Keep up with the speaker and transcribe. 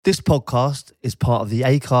This podcast is part of the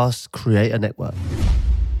Acast Creator Network.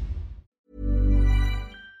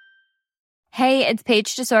 Hey, it's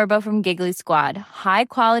Paige DeSorbo from Giggly Squad. High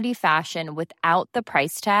quality fashion without the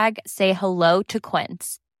price tag. Say hello to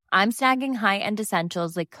Quince. I'm snagging high-end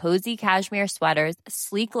essentials like cozy cashmere sweaters,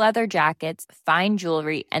 sleek leather jackets, fine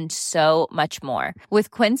jewelry, and so much more. With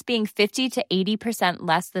Quince being 50 to 80%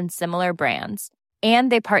 less than similar brands.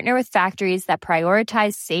 And they partner with factories that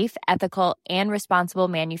prioritize safe, ethical, and responsible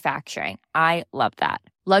manufacturing. I love that.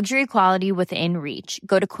 Luxury quality within reach.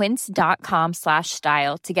 Go to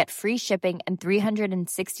quince.com/style to get free shipping and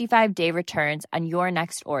 365-day returns on your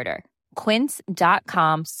next order.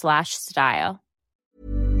 Quince.com/style.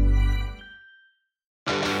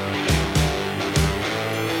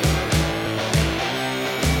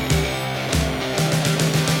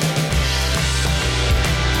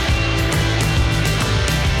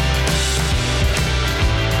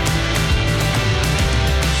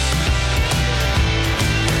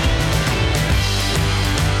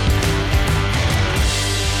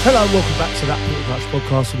 Hello and welcome back to That Peter Crouch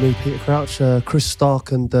podcast with me, Peter Crouch, Chris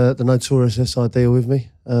Stark and the notorious SID are with me.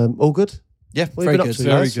 All good? Yeah, What have you been up to,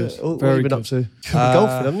 very guys? good. What have you been up to? You've been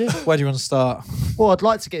golfing, haven't you? Where do you want to start? Well, I'd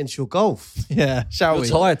like to get into your golf. Yeah, shall You're we?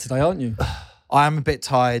 tired today, aren't you? I am a bit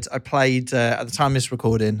tired. I played, at the time of this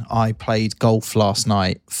recording, I played golf last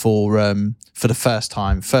night for the first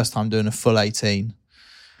time. First time doing a full 18.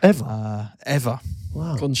 Ever? Ever.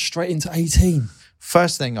 Wow. Gone straight into 18.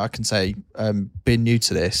 First thing I can say, being new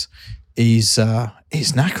to this, is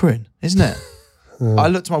it's knackering, isn't it? I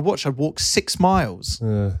looked at my watch, I'd walked 6 miles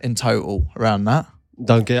in total around that.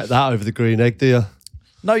 Don't get that over the green egg, do you?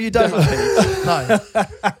 No, you don't. No.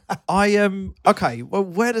 Okay, well,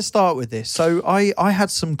 where to start with this? So I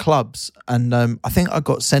had some clubs and I think I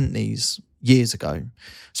got sent these years ago.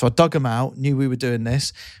 So I dug them out, knew we were doing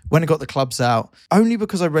this. When I got the clubs out, only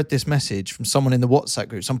because I read this message from someone in the WhatsApp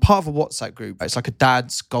group. So I'm part of a WhatsApp group. It's like a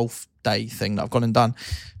dad's golf day thing that I've gone and done.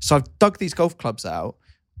 So I've dug these golf clubs out.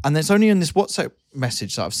 And there's only in this WhatsApp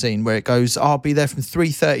message that I've seen where it goes, I'll be there from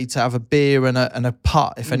 3:30 to have a beer and a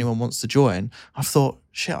putt if anyone wants to join. I thought,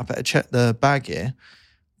 shit, I better check the bag here.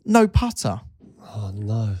 No putter. Oh,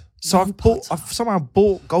 no. So I've somehow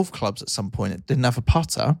bought golf clubs at some point. It didn't have a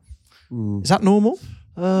putter. Is that normal?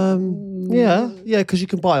 Yeah, because you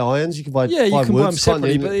can buy irons, you can buy Yeah, you can buy them woods, can't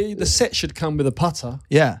separately, you? but the set should come with a putter.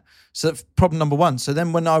 Yeah. So that's problem number one. So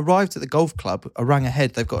then when I arrived at the golf club, I rang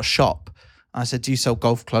ahead. They've got a shop. I said, do you sell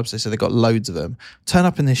golf clubs? They said they've got loads of them. Turn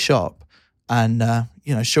up in this shop and,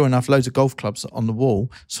 sure enough, loads of golf clubs on the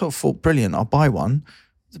wall. Sort of thought, brilliant, I'll buy one.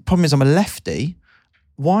 The problem is I'm a lefty.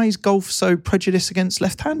 Why is golf so prejudiced against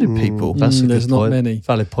left-handed people? That's a There's good not point. many.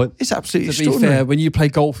 Valid point. It's absolutely To be extraordinary. fair, when you play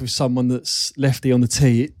golf with someone that's lefty on the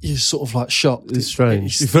tee, you're sort of like shocked. It's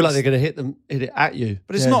strange. You feel like they're going to hit it at you.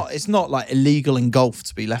 But it's not like illegal in golf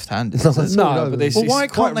to be left-handed. is it? No, but Well, why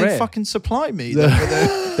it's quite can't they rare. fucking supply me then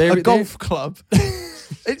with a golf club?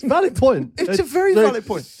 It's a valid point. It's a very valid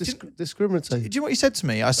point. Discriminatory. Do you know what he said to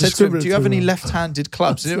me? I said to him, do you have any left-handed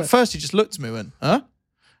clubs? And at first he just looked at me and went, huh?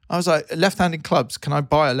 I was like, left-handed clubs, can I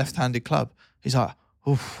buy a left-handed club? He's like,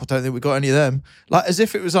 I don't think we've got any of them. Like as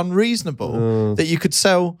if it was unreasonable that you could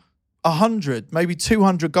sell 100, maybe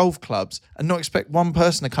 200 golf clubs and not expect one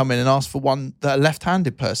person to come in and ask for one that a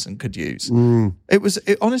left-handed person could use.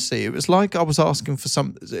 Honestly, it was like I was asking for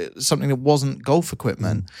something that wasn't golf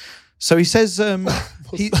equipment. So he says,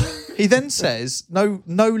 he then says, no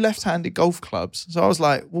left-handed golf clubs. So I was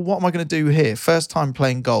like, well, what am I going to do here? First time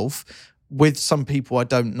playing golf with some people I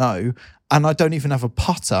don't know, and I don't even have a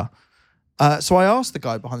putter. So I asked the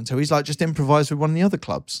guy behind the till, he's like, just improvise with one of the other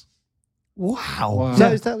clubs. Wow.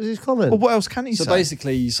 Yeah. That was his comment. Well, what else can he So say?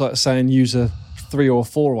 basically, he's like saying use a 3 or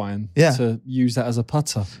 4 iron to use that as a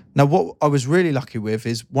putter. Now, what I was really lucky with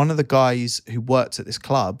is one of the guys who worked at this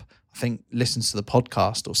club, I think listens to the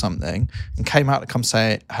podcast or something, and came out to come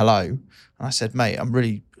say hello. And I said, mate, I'm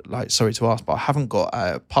really sorry to ask, but I haven't got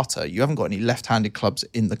a putter. You haven't got any left-handed clubs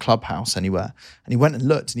in the clubhouse anywhere. And he went and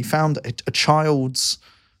looked and he found a child's,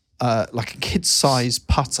 like a kid's-size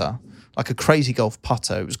putter, like a crazy golf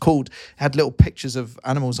putter. It had little pictures of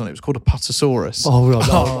animals on it. It was called a Puttersaurus. Oh,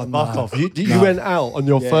 God. Fuck off. You went out on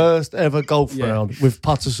your first ever golf round with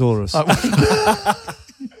Puttersaurus. I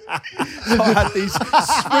had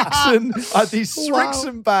these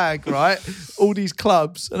Strixon bag, right? All these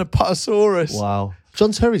clubs and a Puttersaurus. Wow.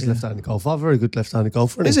 John Terry's left-handed golfer. Very good left-handed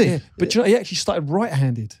golfer, Is isn't he? Yeah. But you know, he actually started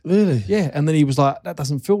right-handed. Really? Yeah, and then he was like, that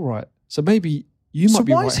doesn't feel right. So maybe you might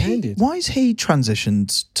be right-handed. Why is he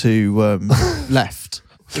transitioned to left?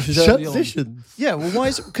 Which was early on. Transition. Yeah, well, why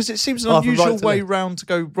is it? Because it seems an Oh, from unusual right to way left. round to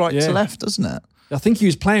go right to Yeah. left, doesn't it? I think he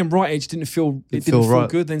was playing right. It just didn't feel right.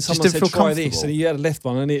 good. Then someone said try this, and he had a left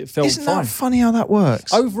one, and it felt Isn't fine. That funny how that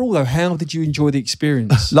works? Overall, though, how did you enjoy the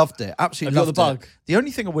experience? Loved it. Absolutely Have loved you got the bug? it. The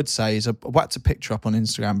only thing I would say is I whacked a picture up on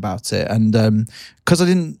Instagram about it, and because I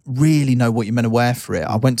didn't really know what you meant to wear for it,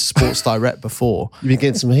 I went to Sports Direct before. You've been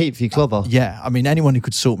getting some heat for your clubber. Yeah, I mean, anyone who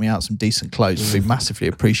could sort me out some decent clothes would be massively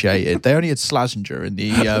appreciated. They only had Slazenger in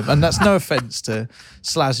the, and that's no offence to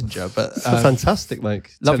Slazenger, but fantastic,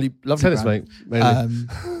 mate. lovely tennis, brand. mate.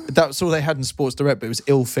 That's all they had in Sports Direct, but it was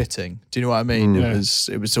ill-fitting. Do you know what I mean? Yeah.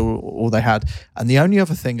 It was all they had. And the only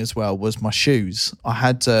other thing as well was my shoes. I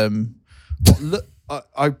had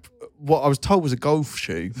what I was told was a golf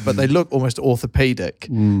shoe, but they look almost orthopedic.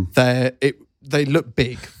 They look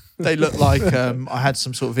big. They look like I had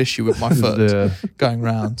some sort of issue with my foot going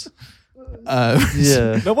round.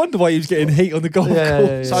 No wonder why he was getting heat on the golf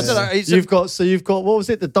course. So I don't know. You've got what was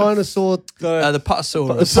it? The dinosaur, the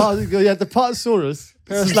Putasaurus. Yeah, the Putasaurus.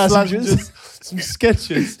 Some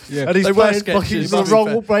sketches. Yeah. And he's They were playing sketches, fucking the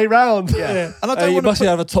wrong way round. Yeah. And I don't You want must to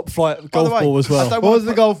have a top flight golf ball as well. What was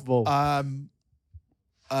the golf ball?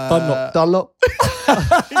 Dunlop.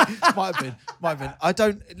 Might have been. I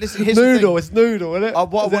don't listen. Here's Noodle. the It's noodle, isn't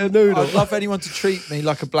it? Noodle. I'd love anyone to treat me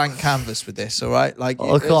like a blank canvas with this. All right, like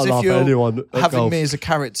I can't as if laugh at you're anyone at having golf. me as a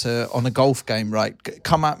character on a golf game. Right,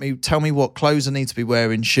 come at me. Tell me what clothes I need to be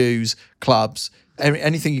wearing, shoes, clubs,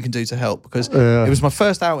 anything you can do to help. Because it was my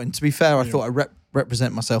first outing. To be fair, I thought I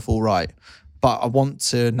represent myself all right. But I want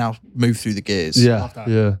to now move through the gears.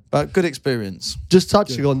 Yeah. But good experience. Just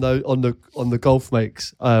touching on the golf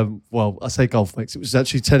makes. Well, I say golf makes. It was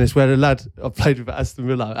actually tennis. We had a lad I played with at Aston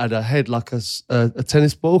Villa had a head like a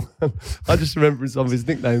tennis ball. I just remember some of his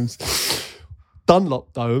nicknames: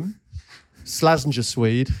 Dunlop Dome, Slazenger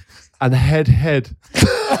Swede, and Head. Head.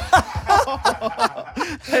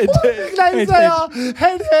 Nicknames they are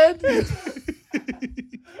Head.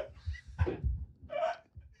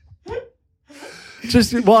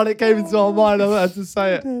 Just while it came into our mind, I had to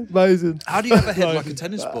say it. Amazing. How do you have a head like a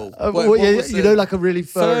tennis ball? Like a really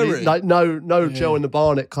furry? Like no Joe and the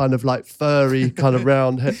Barnet kind of like furry kind of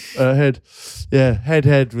round head. Yeah,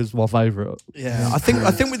 head was my favourite. Yeah, I think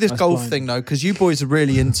with this golf thing though, because you boys are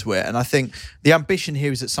really into it, and I think the ambition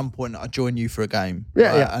here is at some point I join you for a game.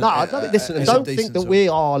 Yeah. No, I don't think that we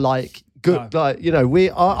are like good. No. Like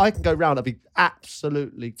I can go round. I'd be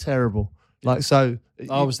absolutely terrible. Like so.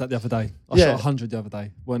 I was that the other day. I shot 100 the other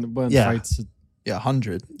day. Weren't afraid to. Yeah,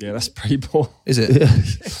 100. Yeah, that's pretty poor. Is it?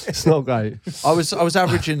 It's not great. I was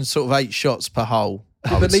averaging sort of 8 shots per hole.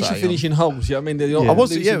 But at least you're finishing holes. Yeah, I mean, I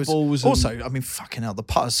wasn't. Yeah, also, I mean, fucking hell, the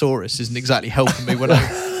Putasaurus isn't exactly helping me when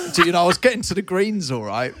I was getting to the greens all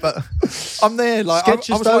right, but I'm there like Sketches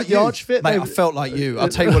I was like you, fit, mate. I felt like you. I'll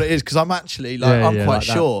tell you what it is because I'm actually like I'm quite like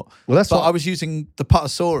short. Well, that's I was using the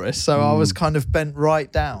Putasaurus, so I was kind of bent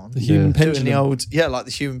right down. The human pendulum, the old like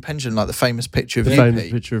the human pendulum, like the famous picture of the you. Famous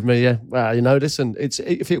picture of me. Yeah. Well, listen,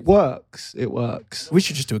 if it works, it works. We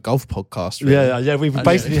should just do a golf podcast. Really. Yeah. We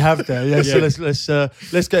basically have there. Yeah. So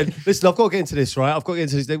let's get. Listen, I've got to get into this. Right. I've got to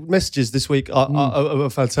get into this. The messages this week are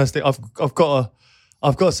fantastic. I've got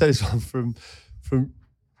to say this one from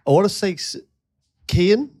I want to say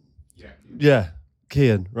Kian. Yeah,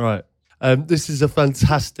 Kian. Right. This is a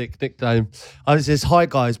fantastic nickname. It says, "Hi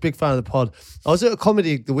guys, big fan of the pod. I was at a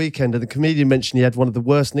comedy the weekend and the comedian mentioned he had one of the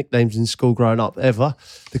worst nicknames in school growing up ever.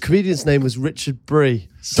 The comedian's name was Richard Bree,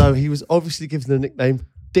 so he was obviously given the nickname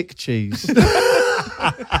Dick Cheese."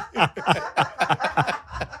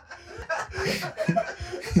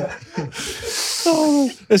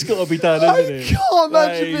 It's got to be done, isn't it? I can't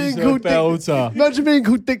imagine being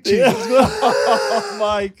called Dick Cheese. Oh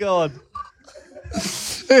my God.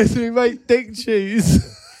 It's me, mate, Dick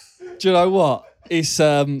Cheese. Do you know what? It's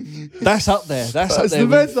that's up there. That's up there. The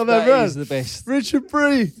best I've ever heard. Is the best. Richard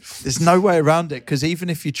Bree. There's no way around it because even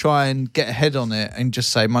if you try and get ahead on it and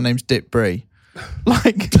just say my name's Dick Bree,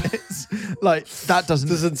 that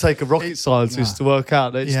doesn't take a rocket scientist to work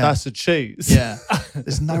out. That's a cheese. Yeah,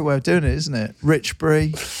 there's no way of doing it, isn't it? Rich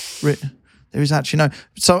Bree. There is actually no.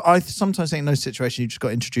 So I sometimes think in those situations you just got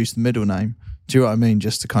to introduce the middle name. Do you know what I mean?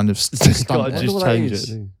 Just to kind of just change it.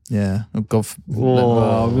 Yeah. Oh God. We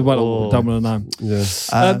won't double the name. Yeah.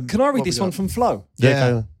 Can I read this one from Flo?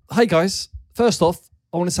 Yeah. Hey guys. First off,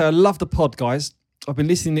 I want to say I love the pod, guys. I've been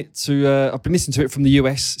listening to it from the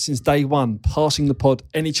US since day one, passing the pod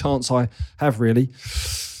any chance I have, really.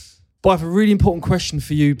 But I have a really important question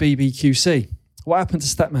for you, BBQC. What happened to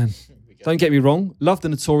Statman? Don't get me wrong, love the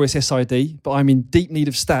notorious SID, but I'm in deep need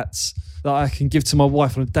of stats that I can give to my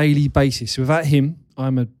wife on a daily basis. Without him,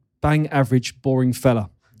 I'm a bang average, boring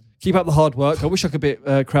fella. Keep up the hard work. I wish I could be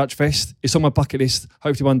at Crouch Fest. It's on my bucket list.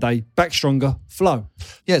 Hopefully one day. Back stronger. Flo.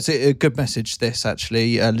 Yeah, it's a good message, this,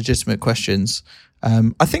 actually. Legitimate questions.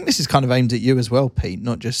 I think this is kind of aimed at you as well, Pete,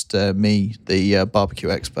 not just me, the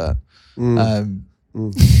barbecue expert. Where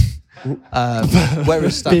is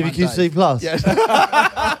BBQ C Plus? Yeah.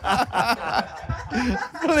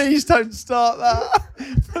 Please don't start that.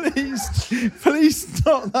 Please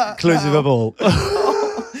stop that. Inclusive of all.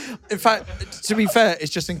 In fact, to be fair,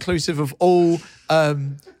 it's just inclusive of all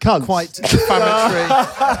Cunts. quite defamatory.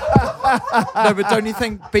 No, but don't you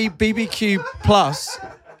think BBQ Plus,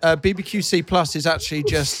 BBQC Plus is actually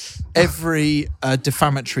just every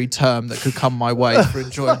defamatory term that could come my way for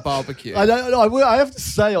enjoying barbecue? I have to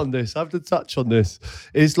say on this, I have to touch on this.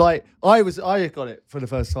 It's like I got it for the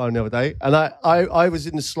first time the other day, and I was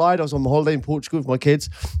in the slide. I was on holiday in Portugal with my kids,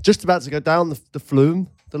 just about to go down the flume.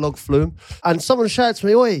 The log flume, and someone shouted to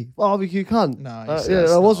me, "Oi, barbecue cunt!" No,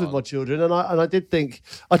 I was with my children, and I did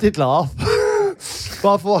laugh,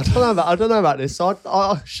 but I thought I don't know about this. So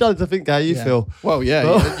I shudder to think how you feel. Well,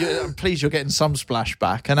 yeah, I'm pleased you're getting some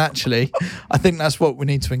splashback, and actually, I think that's what we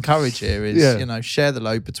need to encourage here is share the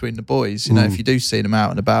load between the boys. You know, if you do see them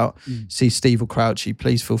out and about, see Steve or Crouchy,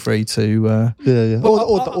 please feel free to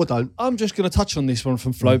or don't. I'm just going to touch on this one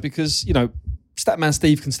from Flo because Statman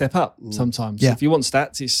Steve can step up sometimes. Yeah. If you want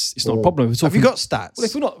stats, it's not a problem. Have you got stats? Well,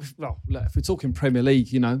 if we're talking Premier League,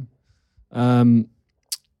 Alan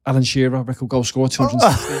Shearer, record goal scorer,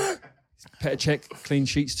 260. Petr Cech, clean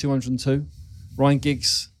sheets, 202. Ryan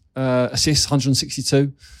Giggs, assists,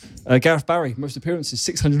 162. Gareth Barry, most appearances,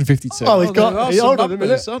 652. Oh, he's got. Hold on a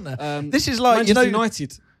minute. This is like Manchester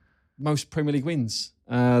United, most Premier League wins.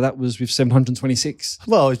 That was with 726.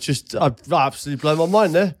 Well, it's just I absolutely blown my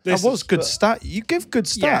mind there. That was good stat. You give good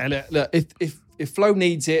stat. Yeah, look, if Flo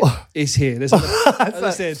needs it, it's here. There's as I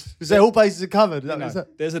said, all bases are covered.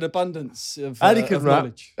 There's an abundance of Eddie can rap.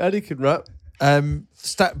 knowledge. Eddie can rap.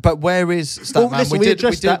 But where is Statman? Listen, we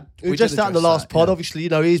addressed that in the last pod. Yeah. Obviously,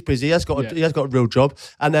 he's busy. He has got a real job,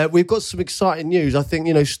 and we've got some exciting news. I think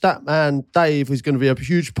Statman Dave is going to be a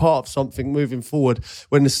huge part of something moving forward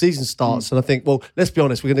when the season starts. And I think, well, let's be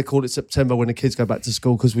honest, we're going to call it September when the kids go back to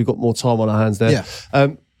school because we've got more time on our hands there. Yeah.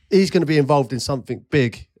 He's going to be involved in something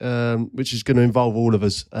big, which is going to involve all of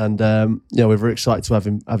us, and we're very excited to have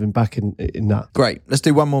him back in that. Great. Let's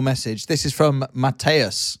do one more message. This is from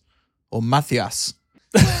Mateus. Or Matthias.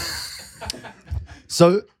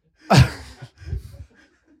 So,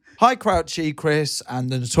 hi, Crouchy, Chris, and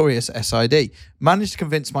the notorious SID. Managed to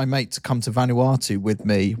convince my mate to come to Vanuatu with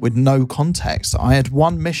me with no context. I had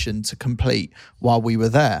one mission to complete while we were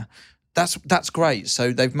there. That's great.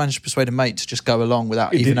 So they've managed to persuade a mate to just go along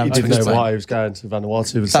without even having to explain. He didn't know why he was going to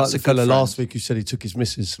Vanuatu. It was like the fella last week who said he took his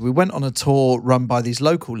missus. We went on a tour run by these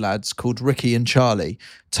local lads called Ricky and Charlie.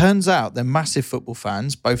 Turns out they're massive football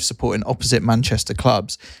fans, both supporting opposite Manchester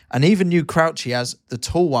clubs, and even knew Crouchy as the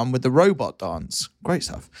tall one with the robot dance. Great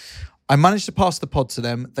stuff. I managed to pass the pod to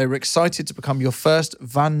them. They were excited to become your first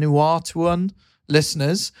Vanuatuan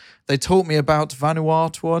listeners. They taught me about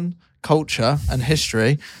Vanuatuan culture and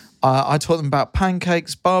history. I taught them about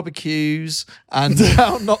pancakes, barbecues, and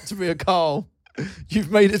how not to be a Carl.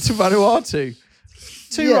 You've made it to Vanuatu.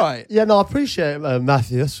 Right. Yeah, no, I appreciate it,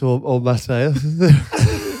 Matthias or Matteo.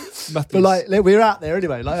 But we were out there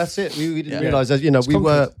anyway. Like that's it. We didn't realise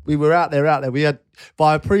that we were out there. We had, but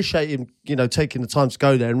I appreciate him, taking the time to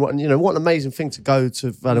go there and what an amazing thing to go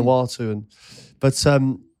to Vanuatu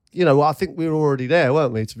I think we were already there,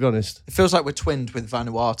 weren't we, to be honest? It feels like we're twinned with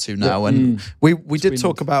Vanuatu now. And we did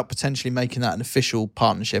talk about potentially making that an official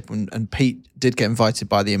partnership. And Pete did get invited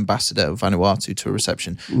by the ambassador of Vanuatu to a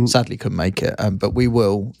reception. Sadly, couldn't make it. But we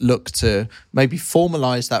will look to maybe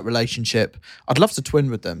formalise that relationship. I'd love to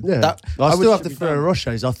twin with them. Yeah. I still have the Ferrero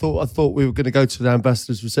Rochers. I thought we were going to go to the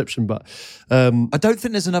ambassador's reception, but... I don't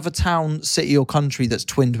think there's another town, city or country that's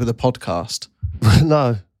twinned with a podcast.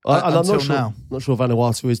 No. I'm not sure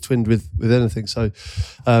Vanuatu is twinned with anything, so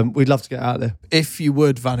we'd love to get out there. If you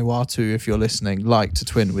would, Vanuatu, if you're listening, like to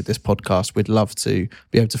twin with this podcast, we'd love to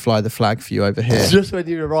be able to fly the flag for you over here. Just when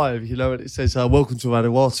you arrive, and it says, welcome to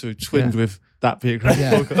Vanuatu, twinned with that being great.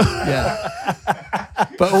 Yeah.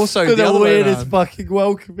 But also the weirdest fucking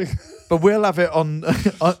welcoming. But we'll have it on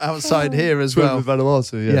outside here as well. Twinned with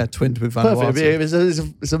Vanuatu, yeah. Twinned with Vanuatu. Perfect.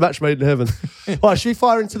 It's a match made in heaven. Right, should we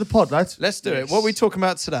fire into the pod, lads? Let's do it. What are we talking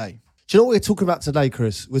about today? Do you know what we're talking about today,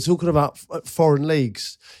 Chris? We're talking about foreign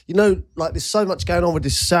leagues. There's so much going on with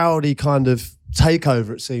this Saudi kind of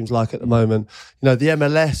takeover, it seems like, at the moment. The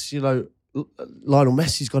MLS, Lionel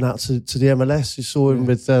Messi's gone out to the MLS. You saw him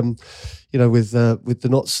with, with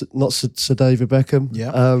the not Sir David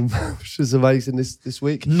Beckham, which was amazing this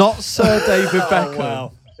week. Not Sir David Beckham.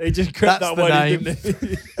 Wow. He just crept that one in, didn't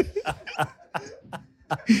he?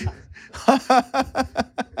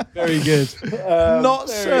 Very good. Not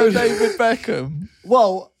Sir David Beckham.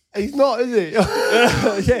 Well, he's not, is he?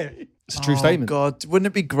 Yeah. It's a true statement. God, wouldn't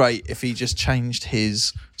it be great if he just changed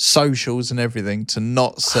his socials and everything to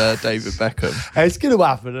not Sir David Beckham? It's going to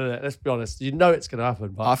happen, isn't it? Let's be honest. You know it's going to happen.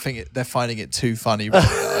 But I think they're finding it too funny.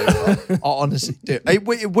 I honestly do.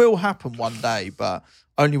 It will happen one day, but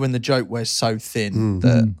only when the joke wears so thin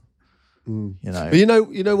that, you know. But you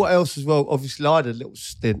know what else as well? Obviously, I had a little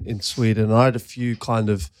stint in Sweden. I had a few kind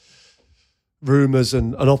of rumours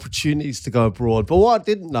and opportunities to go abroad. But what I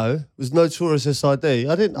didn't know was no tourist SID. I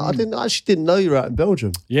actually didn't know you were out in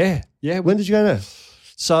Belgium. Yeah. When did you go there?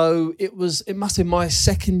 So it must have been my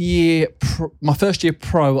second year, my first year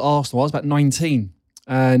pro at Arsenal. I was about 19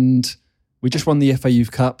 and we just won the FA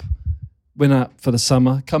Youth Cup, went out for the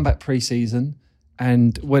summer, come back pre-season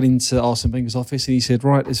and went into Arsene Wenger's office and he said,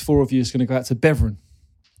 right, there's 4 of you that's going to go out to Beveren,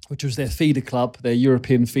 which was their feeder club, their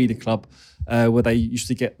European feeder club, where they used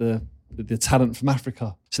to get the talent from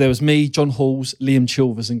Africa. So there was me, John Halls, Liam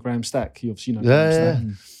Chilvers and Graham Stack. You obviously know Graham Stack.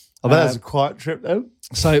 I bet that was a quiet trip though.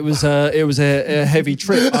 So it was a heavy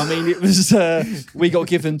trip. I mean, it was we got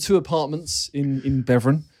given 2 apartments in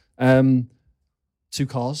Beveren, 2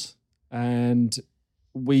 cars, and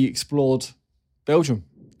we explored Belgium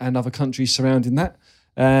and other countries surrounding that.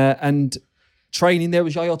 And training there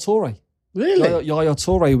was Yaya Toure. Really? Yaya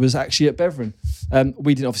Toure was actually at Beveren.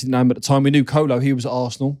 We didn't obviously know him at the time. We knew Colo, he was at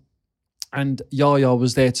Arsenal. And Yaya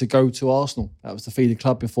was there to go to Arsenal. That was the feeder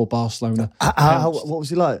club before Barcelona. What was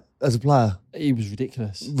he like as a player? He was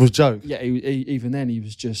ridiculous. Was a joke? Yeah, even then he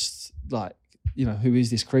was just like, who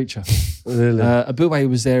is this creature? Really? Aboué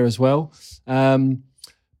was there as well.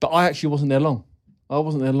 But I actually wasn't there long.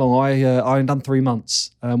 I had done 3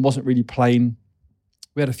 months. Wasn't really playing.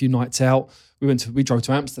 We had a few nights out. We drove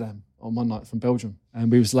to Amsterdam on one night from Belgium and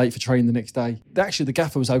we was late for training the next day. Actually, the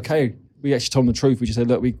gaffer was okay. We actually told him the truth. We just said,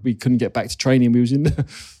 look, we couldn't get back to training. We was in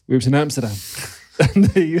Amsterdam.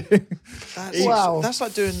 That's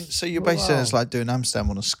like doing. So you're basically saying it's like doing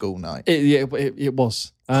Amsterdam on a school night. It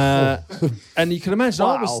was. And you can imagine,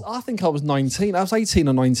 I think I was 19. I was 18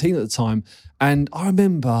 or 19 at the time. And I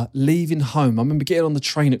remember leaving home. I remember getting on the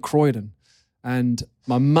train at Croydon and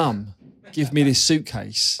my mum gave me this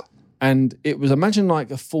suitcase. And it was, imagine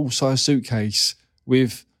like a full-size suitcase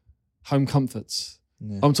with home comforts.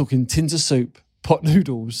 Yeah. I'm talking tins of soup, pot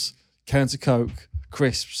noodles, cans of Coke,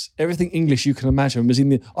 crisps, everything English you can imagine was in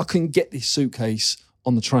there. I couldn't get this suitcase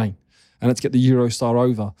on the train and I had to get the Eurostar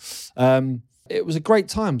over. It was a great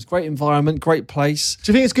time. It's a great environment, great place.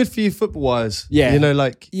 Do you think it's good for you football-wise? Yeah.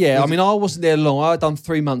 Yeah, I mean, I wasn't there long. I had done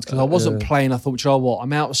 3 months because I wasn't playing. I thought, you know what,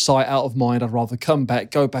 I'm out of sight, out of mind. I'd rather come back,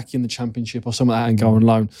 go back in the Championship or something like that and go on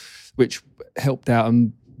loan, which helped out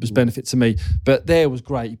and was benefit to me. But there was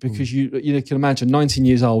great because you can imagine 19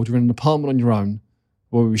 years old, you're in an apartment on your own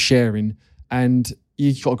where we were sharing and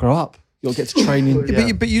you've got to grow up. You'll get to training.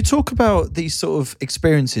 But you talk about these sort of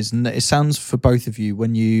experiences, and it sounds for both of you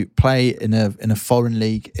when you play in a foreign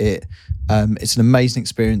league, it's an amazing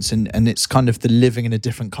experience, and it's kind of the living in a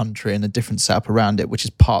different country and a different setup around it, which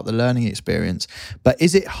is part of the learning experience. But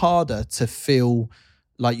is it harder to feel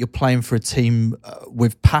like you're playing for a team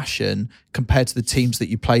with passion compared to the teams that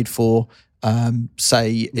you played for?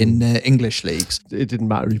 Say in the English leagues, it didn't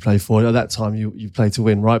matter who you played for. At that time, you played to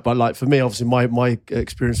win, right? But like for me, obviously, my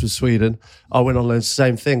experience with Sweden, I went on the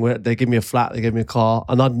same thing. Where they give me a flat, they gave me a car,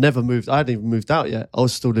 and I'd never moved. I hadn't even moved out yet. I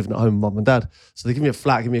was still living at home with mum and dad. So they give me a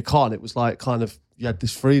flat, give me a car, and it was like kind of you had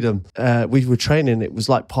this freedom. We were training. It was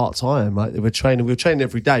like part time. Like we were training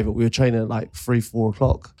every day, but we were training at like 3-4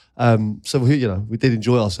 o'clock. So we did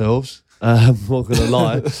enjoy ourselves. I'm not going to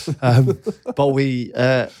lie, but we,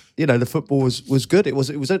 the football was good. It was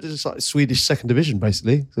just like Swedish second division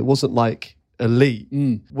basically. It wasn't like elite.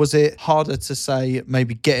 Was it harder to say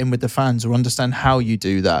maybe get in with the fans or understand how you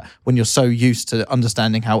do that when you're so used to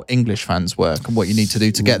understanding how English fans work and what you need to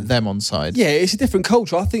do to get them on side? Yeah, it's a different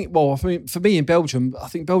culture. I think. Well, for me in Belgium, I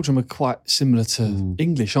think Belgium are quite similar to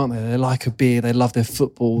English, aren't they? They like a beer. They love their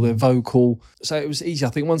football. They're vocal. So it was easy. I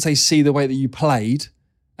think once they see the way that you played.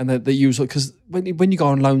 And that you because when you go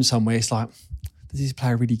on loan somewhere, it's like, does this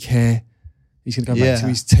player really care? He's going to go back to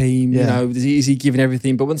his team. Yeah. Is he giving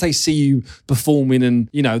everything? But once they see you performing, and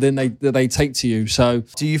then they take to you. So,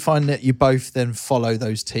 do you find that you both then follow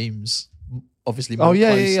those teams? Obviously, like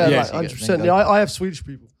 100%. Yeah, I have Swedish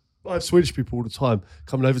people. I have Swedish people all the time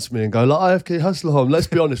coming over to me and go, like, IFK Hässleholm, let's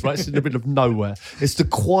be honest, right? It's in the middle of nowhere. It's the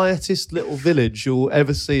quietest little village you'll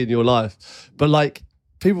ever see in your life. But like,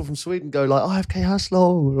 people from Sweden go like, IFK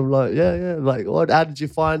Hässleholm. And I'm like, yeah. Like, how did you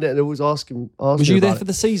find it? And they always asking Was you there for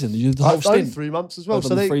the season? You the whole stint? 3 months as well.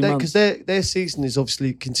 So because their season is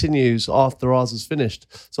obviously continues after ours is finished.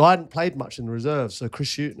 So I hadn't played much in the reserve. So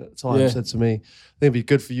Chris Hughton at the time said to me, I think it'd be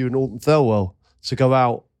good for you and Alton Thirlwell to go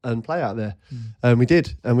out and play out there. And we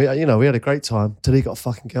did. And we had a great time till he got a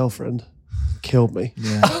fucking girlfriend. Killed me.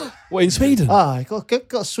 Yeah. What, in Sweden? He got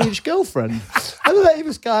a Swedish girlfriend. And then he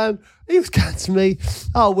was going to me,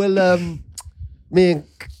 me and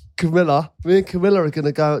Camilla are going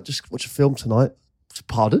to go just watch a film tonight.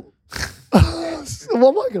 Pardon? What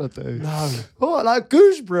am I going to do? No. What, like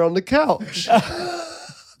gooseberry on the couch?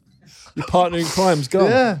 Your partner in crime's gone.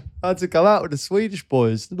 Yeah. I had to go out with the Swedish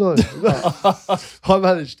boys, didn't I? I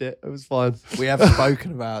managed it. It was fine. We have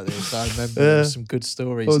spoken about this. I remember there were some good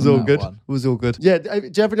stories. It was all good. It was all good. Yeah.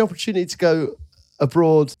 Do you have any opportunity to go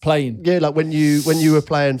abroad playing? Yeah, like when you were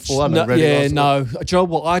playing for no. Do you know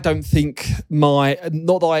what? I don't think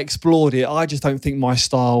not that I explored it. I just don't think my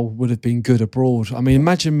style would have been good abroad. I mean,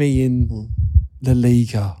 imagine me in La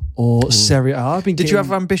Liga or Serie A. Did you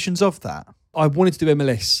have ambitions of that? I wanted to do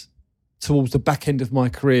MLS towards the back end of my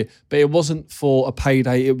career, but it wasn't for a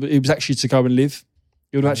payday. It was actually to go and live.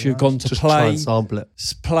 It would actually have gone to just play, try and sample it.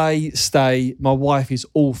 Play, stay. My wife is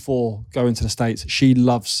all for going to the States. She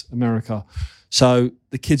loves America. So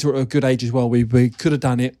the kids were at a good age as well. We could have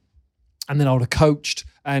done it. And then I would have coached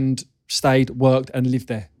and stayed, worked and lived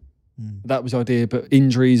there. That was the idea. But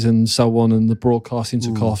injuries and so on and the broadcasting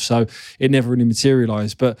took off. So it never really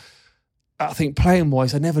materialised. But I think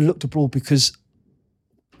playing-wise, I never looked abroad because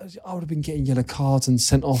I would have been getting yellow cards and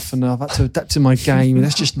sent off and I've had to adapt to my game. And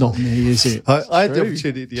that's just not me, is it? I had the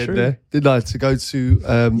opportunity at the end there, didn't I, to go to,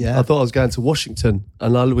 I thought I was going to Washington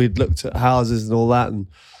and we'd looked at houses and all that and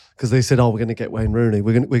because they said, we're going to get Wayne Rooney.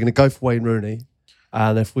 We're going to go for Wayne Rooney.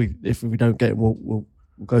 And if we don't get him, we'll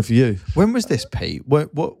go for you. When was this, Pete? What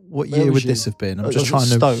year would this have been? I'm just trying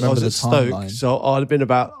to remember I was the at Stoke, timeline. So I'd have been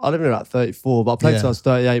about 34, but I played till I was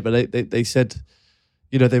 38. But they said,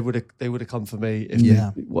 they would have come for me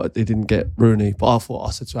if they didn't get Rooney. But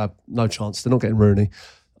I said to her, no chance. They're not getting Rooney.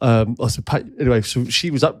 I said, anyway. So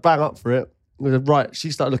she was bang up for it. We said, right.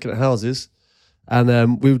 She started looking at houses,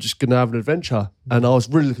 and we were just going to have an adventure. And I was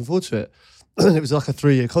really looking forward to it. And it was like a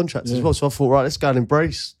 3-year contract as well. So I thought, right, let's go and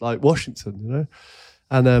embrace like Washington,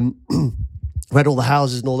 And read all the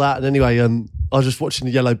houses and all that. And anyway, I was just watching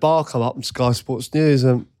the yellow bar come up on Sky Sports News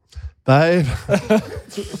and, babe,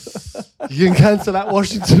 you can cancel that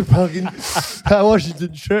Washington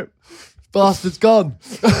trip. Bastard's gone.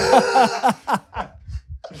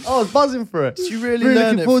 I was buzzing for it. Did you really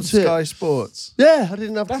learn it from Sky Sports? Yeah, I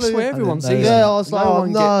didn't have That's clue. where everyone sees it. Yeah, I was like,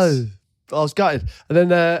 no. I was gutted. And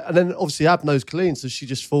then obviously Ab knows Colleen, so she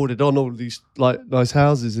just forwarded on all these like nice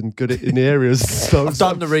houses and good in the areas. So I've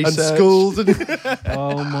done the research. And schools. And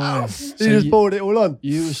oh my. He just forwarded it all on. And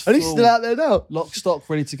he's still out there now. Lock, stock,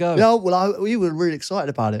 ready to go. Yeah, well, we were really excited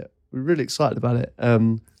about it.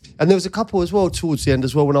 And there was a couple as well towards the end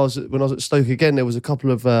as well when I was at Stoke again. There was a couple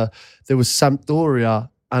of there was Sampdoria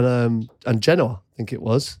and Genoa, I think it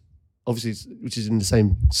was. Obviously, which is in the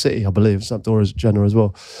same city, I believe. Sampdoria is Genoa as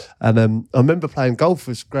well. And I remember playing golf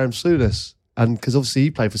with Graham Souness, and because obviously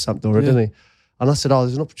he played for Sampdoria, didn't he? And I said,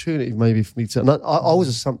 there's an opportunity maybe for me to. And I was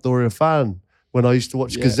a Sampdoria fan when I used to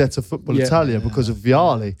watch Gazzetta Football Italia because of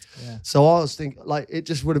Vialli. Yeah. So I was thinking, like, it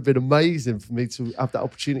just would have been amazing for me to have that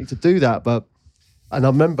opportunity to do that. And I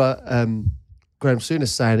remember Graham Souness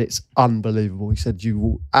saying it's unbelievable. He said, you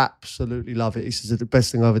will absolutely love it. He says, it's the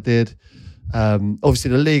best thing I ever did.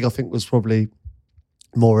 Obviously, the league I think was probably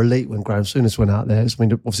more elite when Graham Souness went out there. I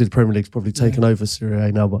mean, obviously the Premier League's probably taken over Serie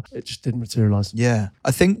A now, but it just didn't materialise. Yeah,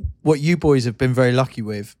 I think what you boys have been very lucky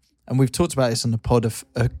with, and we've talked about this on the pod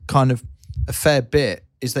a fair bit,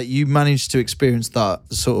 is that you managed to experience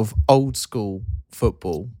that sort of old school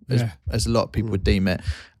football, as a lot of people would deem it,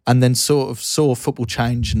 and then sort of saw football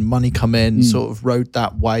change and money come in, sort of rode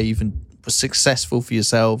that wave and was successful for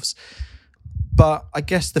yourselves. But I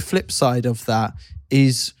guess the flip side of that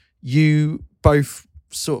is you both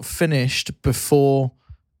sort of finished before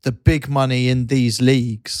the big money in these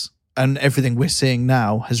leagues and everything we're seeing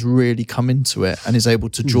now has really come into it and is able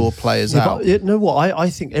to draw players out. But you know what? I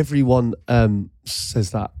think everyone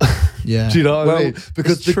says that. Yeah. Do you know what I mean?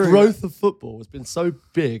 Because the growth of football has been so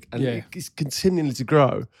big and it's continuing to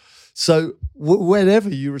grow. So whenever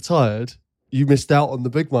you retired, you missed out on the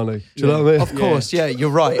big money. Do you know what I mean? Of course, yeah, you're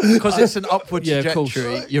right. Because it's an upward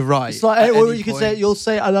trajectory. You're right. It's like you can say, you'll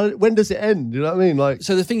say, when does it end? You know what I mean? Like,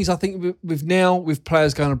 so the thing is, I think with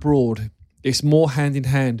players going abroad, it's more hand in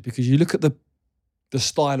hand because you look at the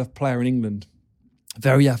style of player in England,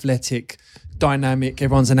 very athletic, dynamic.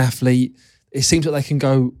 Everyone's an athlete. It seems like they can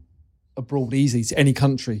go abroad easy to any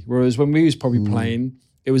country. Whereas when we was probably playing,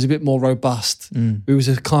 it was a bit more robust. We was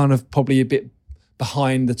probably a bit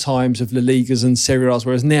behind the times of La Ligas and Serie A's,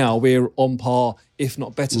 whereas now we're on par, if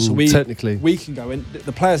not better. So technically we can go in.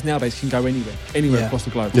 The players nowadays can go anywhere across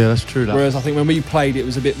the globe. Yeah, that's true. Whereas I think when we played, it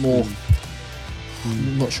was a bit more.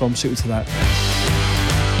 I'm not sure I'm suited to that.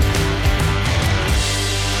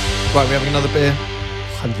 Right, we're having another beer.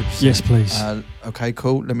 100%. Yes, please. Okay,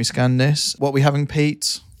 cool. Let me scan this. What are we having,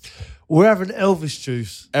 Pete? We're having Elvis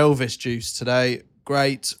juice. Elvis juice today.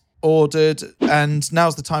 Great. Ordered. And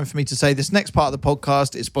now's the time for me to say this next part of the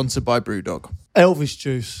podcast is sponsored by Brewdog. Elvis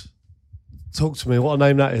juice. Talk to me. What a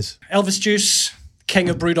name that is. Elvis Juice, king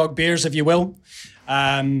of Brewdog beers, if you will.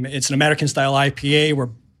 It's an American-style IPA. We're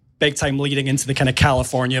big time leading into the kind of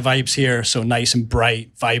California vibes here. So nice and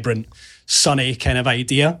bright, vibrant, sunny kind of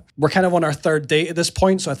idea. We're kind of on our third date at this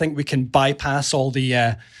point, so I think we can bypass all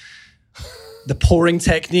the pouring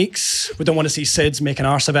techniques. We don't want to see Sids make an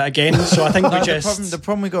arse of it again. So I think the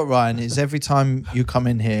problem we got, Ryan, is every time you come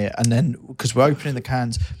in here and then, because we're opening the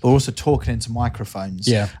cans, but we're also talking into microphones.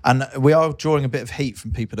 Yeah. And we are drawing a bit of heat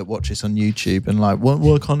from people that watch us on YouTube and like,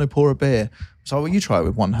 why can't they pour a beer? So well, you try it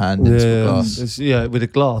with one hand into a glass. With a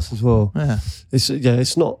glass as well. Yeah.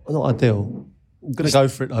 It's not ideal. I'm going to go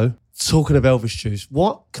for it though. Talking of Elvis juice,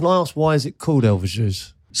 can I ask why is it called Elvis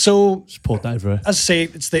juice? So, just poured that over it. As I say,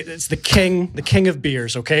 it's the king of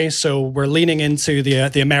beers. Okay, so we're leaning into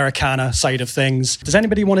the Americana side of things. Does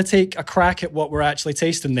anybody want to take a crack at what we're actually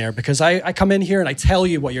tasting there? Because I come in here and I tell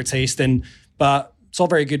you what you're tasting, but it's all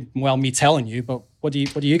very good and well me telling you. But what do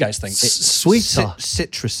you guys think? Sweeter,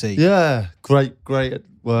 citrusy. Yeah, great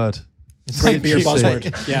word. Great beer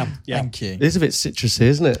buzzword. Yeah. Thank you. It is a bit citrusy,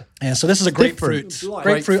 isn't it? Yeah, so this is a grapefruit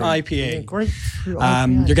IPA. Yeah, grapefruit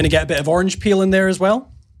IPA. You're going to get a bit of orange peel in there as well.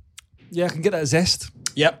 Yeah, I can get that zest.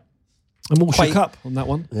 Yep. I'm all shook up on that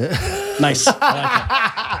one. Yeah. Nice.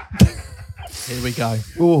 I like it. Here we go.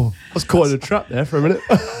 Oh, I was caught in a trap there for a minute.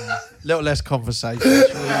 Little less conversation.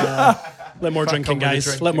 Let more drinking,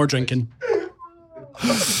 guys. Let more drinking.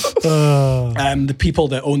 The people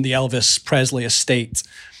that own the Elvis Presley estate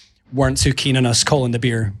weren't too keen on us calling the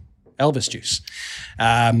beer Elvis juice.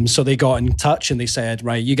 So they got in touch and they said,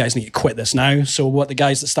 right, you guys need to quit this now. So what the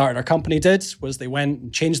guys that started our company did was they went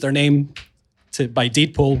and changed their name by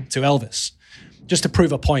deed poll to Elvis, just to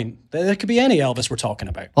prove a point. There could be any Elvis we're talking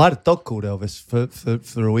about. I had a dog called Elvis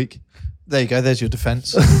for a week. There you go. There's your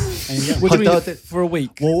defence. What do you mean for a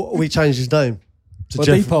week? Well, we changed his name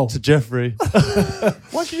to Jeffrey.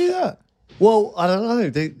 Why'd you do that? Well, I don't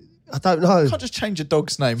know. I don't know. You can't just change a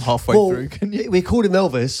dog's name halfway through, can you? We called him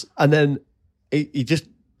Elvis, and then he just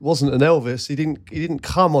wasn't an Elvis. He didn't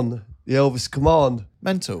come on the Elvis command.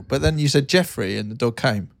 Mental. But then you said Jeffrey, and the dog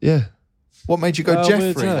came. Yeah. What made you go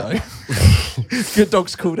Jeffrey, though? Your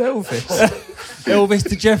dog's called Elvis. Elvis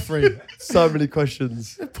to Jeffrey. So many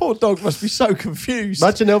questions. The poor dog must be so confused.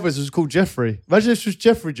 Imagine Elvis was called Jeffrey. Imagine this was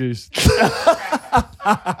Jeffrey juice.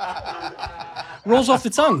 Rolls off the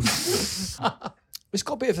tongue. It's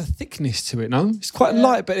got a bit of a thickness to it, no? It's quite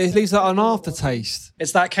light, but it leaves that an aftertaste.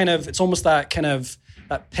 It's that kind of, it's almost that kind of,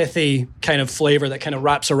 that pithy kind of flavour that kind of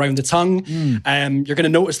wraps around the tongue. You're going to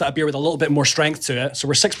notice that a beer with a little bit more strength to it. So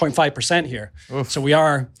we're 6.5% here. Oof. So we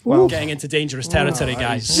are getting into dangerous territory,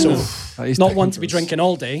 guys. So not one to be drinking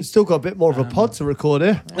all day. You've still got a bit more of a pod to record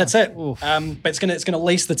here. That's it. But it's gonna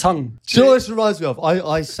lace the tongue. Do you know what this reminds me of?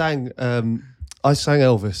 I sang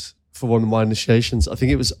Elvis for one of my initiations. I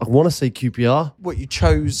think it was, I want to say QPR. What, you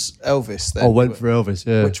chose Elvis then? I went for Elvis,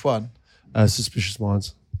 yeah. Which one? Suspicious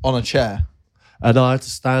Minds. On a chair? And I had to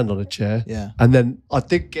stand on a chair. Yeah. And then I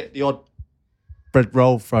did get the odd bread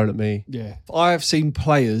roll thrown at me. Yeah. I have seen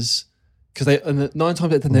players, because 9 times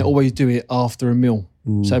out of 10 they always do it after a meal.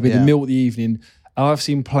 So it'll be the meal of the evening. I've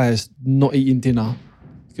seen players not eating dinner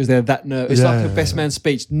because they're that nervous. It's like a best man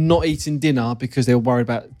speech, not eating dinner because they're worried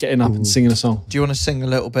about getting up and singing a song. Do you want to sing a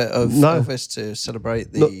little bit of Elvis to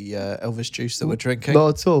celebrate the Elvis juice that we're drinking?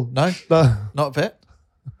 Not at all. No? No. Not a bit?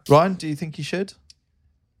 Ryan, do you think you should?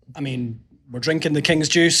 I mean, we're drinking the King's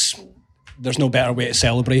juice. There's no better way to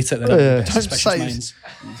celebrate it than Suspicious Minds.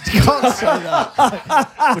 You can't say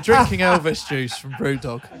that. We're drinking Elvis juice from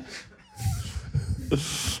Brewdog.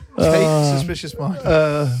 Kate, Suspicious Minds.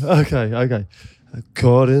 Okay.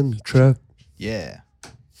 Caught in the trap. Yeah.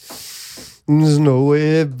 There's no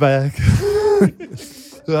way back.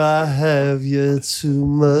 I have you too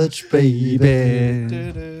much, baby.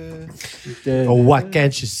 Oh, why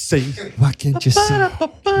can't you see? Why can't you see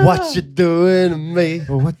What you doing to me?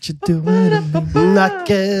 what you doing? I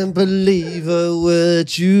can't believe a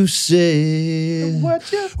word you say.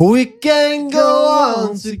 We can go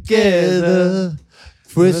on together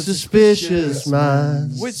with suspicious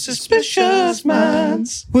minds. With suspicious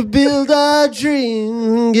minds. We build our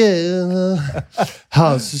dream together.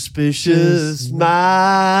 How suspicious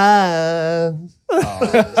minds.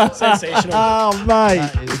 Sensational. Oh, mate.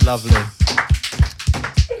 That is lovely.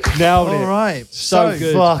 Nailed All it. right. So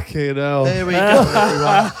good. Fucking hell. There we go,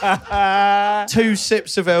 everyone. 2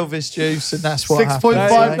 sips of Elvis juice, and that's what happens.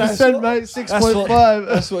 6.5%, mate. 6.5.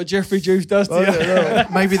 That's what Jeffrey Juice does to you.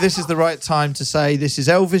 Maybe this is the right time to say this is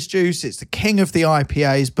Elvis Juice. It's the king of the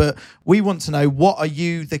IPAs, but we want to know, what are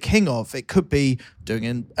you the king of? It could be doing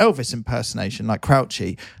an Elvis impersonation like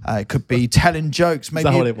Crouchy. It could be telling jokes. Maybe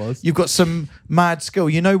that what it was? You've got some mad skill.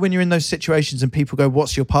 You know, when you're in those situations and people go,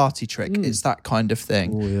 what's your party trick? It's that kind of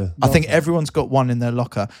thing. Oh, yeah. I think everyone's got one in their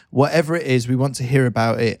locker. Whatever it is, we want to hear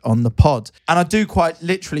about it on the pod. And I do quite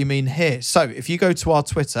literally mean here. So if you go to our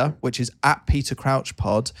Twitter, which is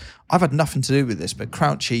 @PeterCrouchPod, I've had nothing to do with this, but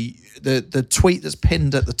Crouchy, the tweet that's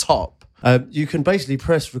pinned at the top. You can basically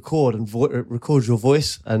press record and record your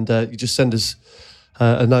voice, and you just send us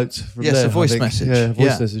a note from there. Yes, a voice I think. message. Yeah,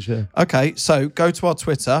 voice message, yeah. Okay, so go to our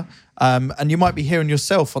Twitter, and you might be hearing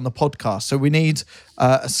yourself on the podcast. So we need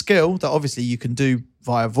a skill that obviously you can do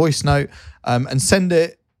via voice note, and send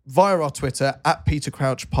it via our Twitter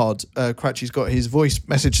 @PeterCrouchPod. Crouchy's got his voice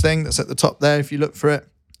message thing that's at the top there if you look for it.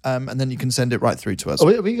 And then you can send it right through to us.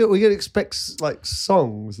 We can expect like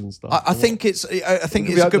songs and stuff. I think it's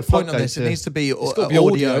a good point on this. It needs to be, It's got to be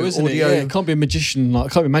audio, isn't it? Yeah, it can't be a magician. It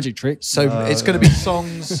can't be a magic trick. So it's going to be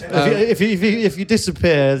songs. If you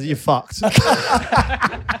disappear, you're fucked.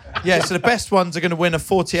 Yeah, so the best ones are going to win a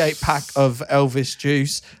 48-pack of Elvis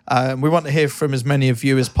Juice. We want to hear from as many of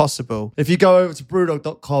you as possible. If you go over to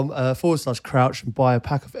brewdog.com/crouch and buy a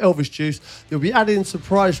pack of Elvis Juice, you'll be added in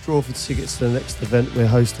surprise draw for tickets to the next event we're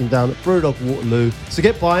hosting down at Brewdog Waterloo. So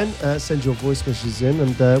get buying, send your voice messages in,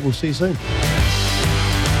 and we'll see you soon.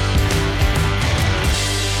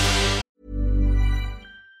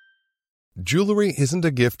 Jewelry isn't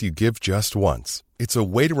a gift you give just once. It's a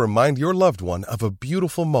way to remind your loved one of a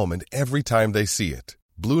beautiful moment every time they see it.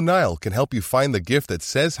 Blue Nile can help you find the gift that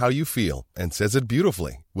says how you feel and says it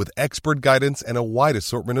beautifully, with expert guidance and a wide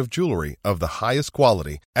assortment of jewelry of the highest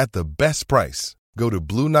quality at the best price. Go to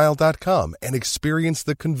BlueNile.com and experience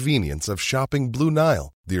the convenience of shopping Blue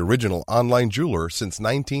Nile, the original online jeweler since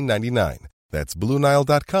 1999. That's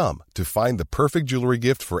BlueNile.com to find the perfect jewelry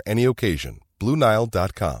gift for any occasion.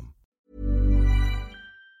 BlueNile.com.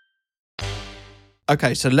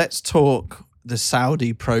 Okay, so let's talk the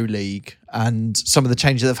Saudi Pro League and some of the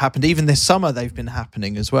changes that have happened. Even this summer, they've been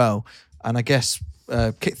happening as well. And I guess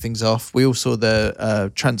kick things off, we all saw the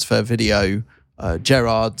transfer video,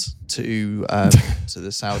 Gerrard to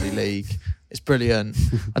the Saudi League. It's brilliant.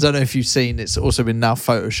 I don't know if you've seen, it's also been now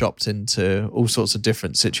photoshopped into all sorts of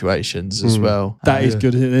different situations as well. That is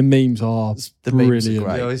good. The memes are brilliant. Memes are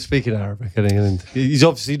great. Yeah, he's speaking Arabic, and he's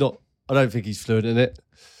obviously not. I don't think he's fluent in it.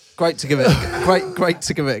 Great to give it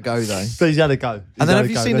a go though. But he's had a go. And then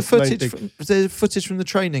have you seen the footage from the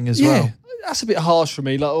training as well? That's a bit harsh for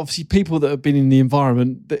me. Like, obviously, people that have been in the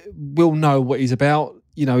environment that will know what he's about.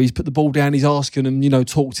 You know, he's put the ball down, he's asking them,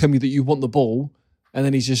 tell me that you want the ball. And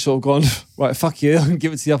then he's just sort of gone, right, fuck you, and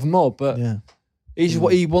give it to the other mob. But he's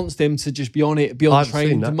what he wants them to just be on it, be on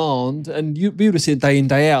training demand. And you be able to see it day in,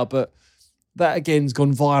 day out. But that again's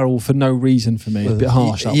gone viral for no reason for me. A bit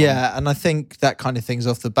harsh. Yeah, and I think that kind of thing's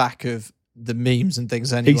off the back of the memes and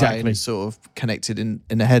things anyway. Exactly. And sort of connected in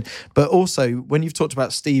the head. But also, when you've talked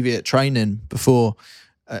about Stevie at training before,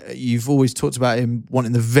 you've always talked about him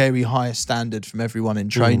wanting the very highest standard from everyone in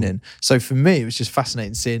training. So for me, it was just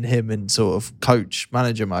fascinating seeing him in sort of coach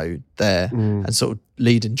manager mode there and sort of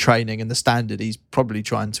leading training and the standard he's probably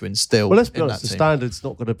trying to instill. Well, let's be honest, the standard's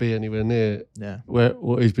not going to be anywhere near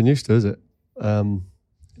what he's been used to, is it?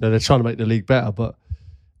 They're trying to make the league better, but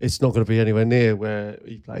it's not going to be anywhere near where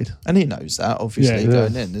he played. And he knows that, obviously,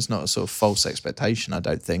 going in. There's not a sort of false expectation, I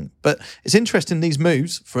don't think. But it's interesting, these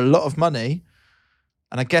moves for a lot of money.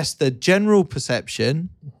 And I guess the general perception,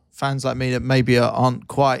 fans like me that maybe aren't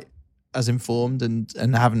quite as informed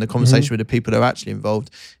and having the conversation with the people that are actually involved,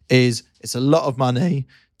 is it's a lot of money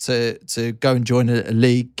to go and join a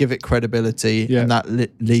league, give it credibility, and that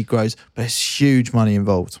league grows. But it's huge money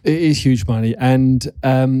involved. It is huge money. And,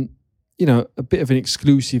 a bit of an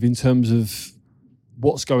exclusive in terms of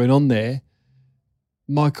what's going on there.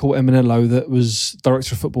 Michael Emenello, that was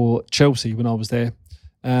director of football at Chelsea when I was there.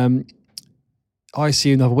 I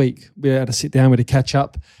see him the other week. We had to sit down with a catch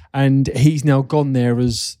up, and he's now gone there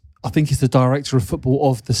as, I think he's the director of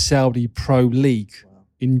football of the Saudi Pro League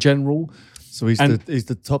in general. So he's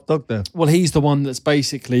the top dog there. Well, he's the one that's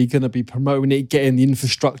basically going to be promoting it, getting the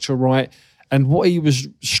infrastructure right. And what he was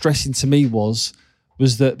stressing to me was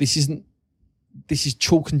that this is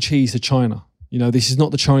chalk and cheese to China. You know, this is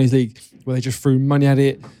not the Chinese league where they just threw money at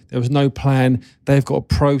it. There was no plan. They've got a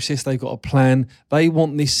process. They've got a plan. They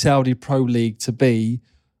want this Saudi Pro League to be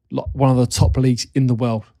like one of the top leagues in the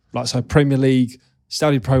world. Like, so Premier League,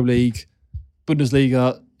 Saudi Pro League,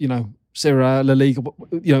 Bundesliga, you know, Serie A, La Liga,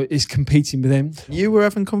 you know, is competing with them. You were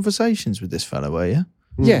having conversations with this fella, were you?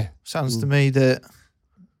 Yeah. Sounds to me that...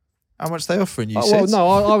 How much are they offering you? Well, no,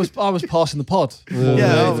 I was passing the pod.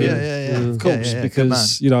 Yeah, of course,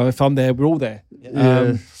 because you know, if I'm there, we're all there.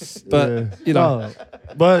 But you know,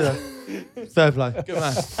 fair play. Good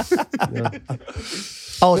man.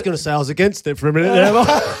 I was going to say I was against it for a minute there.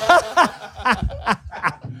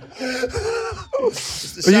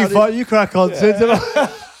 You crack on, Sid.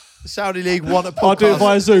 The Saudi League want a podcast. I'll do it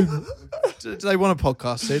via Zoom. Do they want a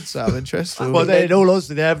podcast, Sid? Out of interest? Well, in all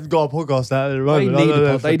honesty, they haven't got a podcast out at the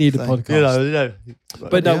moment. They need a podcast. You know.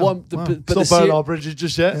 But no, But not burn our bridges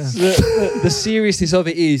just yet. The seriousness of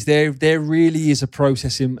it is there really is a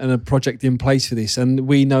process and a project in place for this, and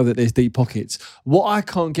we know that there's deep pockets. What I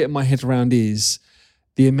can't get my head around is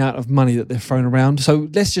the amount of money that they're throwing around. So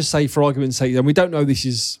let's just say, for argument's sake, and we don't know this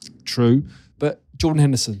is true, but Jordan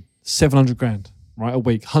Henderson, 700 grand, right, a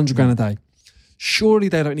week, 100 grand a day. Surely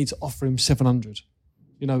they don't need to offer him 700.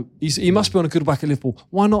 You know, he must be on a good whack at Liverpool.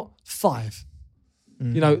 Why not 5?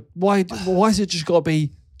 You know, why is it just got to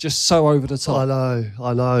be just so over the top?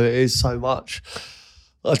 I know. It is so much.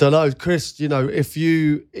 I don't know, Chris. You know, if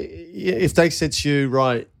they said to you,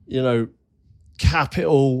 right, you know,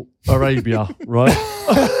 Capital Arabia, right,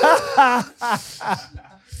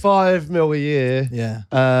 5 mil a year,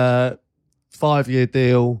 5-year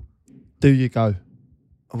deal, do you go?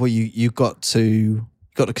 Well, you've got to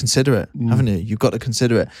consider it, haven't you? You've got to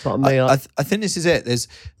consider it. I think this is it.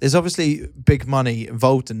 There's obviously big money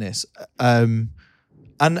involved in this, and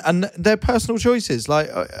they're personal choices. Like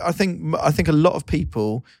I think a lot of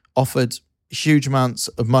people offered huge amounts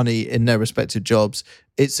of money in their respective jobs.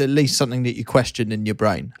 It's at least something that you question in your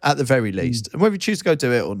brain, at the very least. And whether you choose to go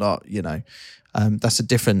do it or not, you know, that's a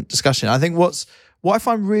different discussion. I think what I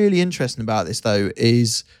find really interesting about this though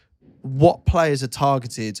is what players are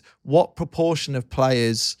targeted, what proportion of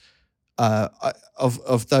players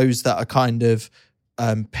of those that are kind of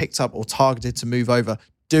picked up or targeted to move over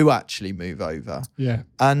do actually move over. Yeah.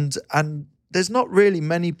 And there's not really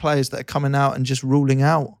many players that are coming out and just ruling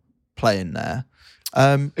out playing there.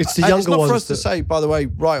 It's the younger ones. It's not for us to say, by the way,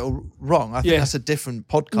 right or wrong. I think that's a different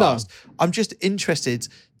podcast. No. I'm just interested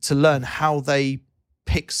to learn how they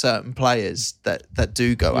pick certain players that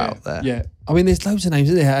do go out there. Yeah. I mean, there's loads of names,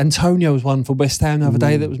 isn't there? Antonio was one for West Ham the other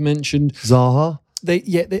day that was mentioned. Zaha. I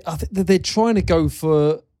think they're trying to go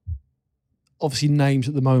for obviously names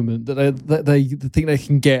at the moment that they think they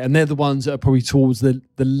can get, and they're the ones that are probably towards the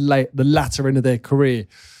latter end of their career.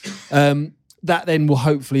 That then will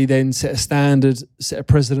hopefully then set a standard, set a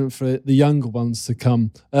precedent for the younger ones to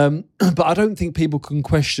come. But I don't think people can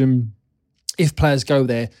question if players go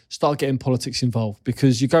there, start getting politics involved,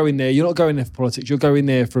 because you go in there, you're not going there for politics, you're going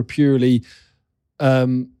there for a purely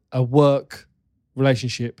a work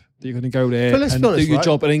relationship that you're going to go there and do your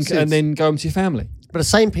job and then go home to your family. But the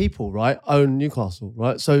same people, right, own Newcastle,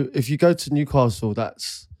 right? So if you go to Newcastle,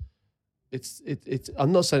 it's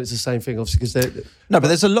I'm not saying it's the same thing, obviously, because but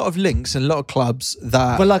there's a lot of links and a lot of clubs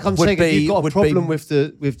that. But like I'm saying, if you've got a problem with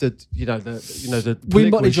the we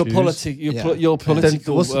might need your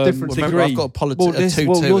political. What's the difference? Remember, I've got a politics.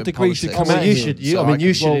 Your degree should come out.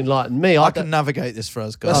 You should enlighten me. I can navigate this for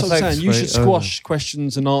us, guys. That's what I'm saying. You should squash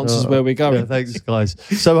questions and answers where we're going. Yeah, thanks, guys.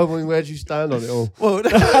 So where do you stand on it all? Well,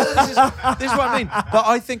 this is what I mean. But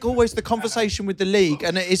I think always the conversation with the league,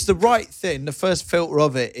 and it's the right thing. The first filter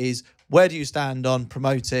of it is, where do you stand on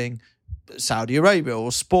promoting Saudi Arabia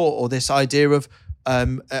or sport, or this idea of,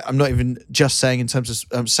 I'm not even just saying in terms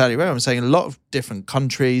of Saudi Arabia, I'm saying a lot of different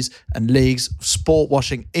countries and leagues, sport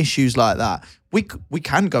washing, issues like that. We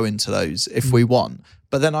can go into those if we want.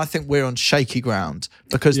 But then I think we're on shaky ground,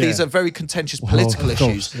 because these are very contentious political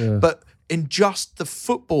issues. Yeah. But in just the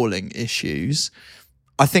footballing issues,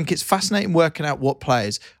 I think it's fascinating working out what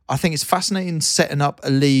players. I think it's fascinating setting up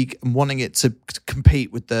a league and wanting it to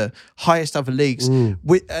compete with the highest other leagues.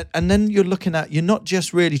 And then you're looking at, you're not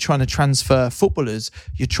just really trying to transfer footballers,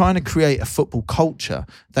 you're trying to create a football culture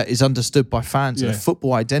that is understood by fans and a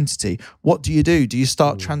football identity. What do? Do you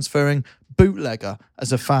start transferring Bootlegger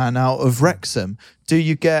as a fan out of Wrexham? Do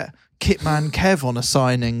you get Kitman Kev on a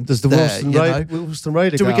signing? Does the Wilston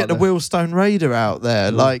Raider? Do we get the Wilstone Raider out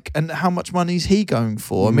there? And how much money is he going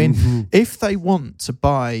for? I mean, if they want to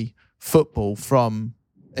buy football from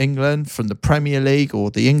England, from the Premier League or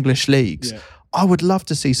the English leagues, I would love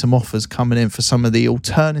to see some offers coming in for some of the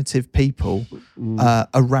alternative people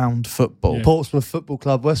around football. Portsmouth Football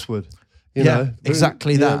Club, Westwood. You know,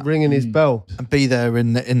 exactly that. Ringing his bell. And be there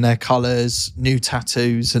in their colours, new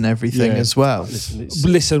tattoos and everything as well.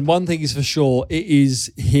 Listen, one thing is for sure, it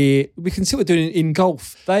is here. We can see what they're doing in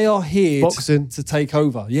golf. They are here to take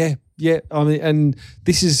over. Yeah. I mean, and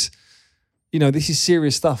this is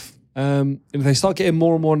serious stuff. If they start getting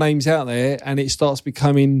more and more names out there and it starts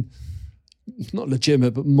becoming not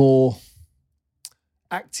legitimate, but more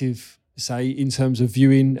active, say, in terms of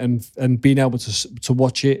viewing and being able to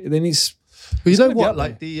watch it, then it's... But you know what?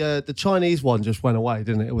 Like the Chinese one just went away,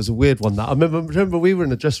 didn't it? It was a weird one. That I remember we were in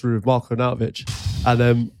the dressing room with Marko Arnautovic, and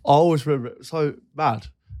I always remember it was so bad.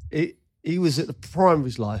 He was at the prime of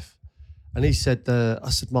his life, and he said, "I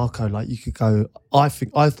said, Marko, like you could go. I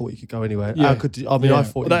thought you could go anywhere. Yeah. I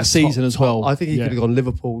thought that season as well. I think he could have gone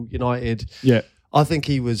Liverpool, United. Yeah, I think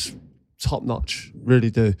he was top notch.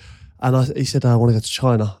 Really do." And he said, I want to go to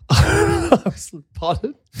China. I was like,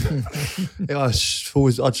 pardon? I just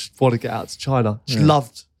want to get out to China.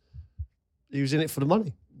 He was in it for the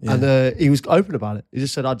money. Yeah. And he was open about it. He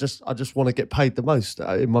just said, I just want to get paid the most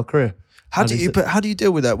in my career. How do you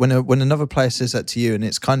deal with that when another player says that to you and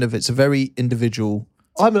it's a very individual...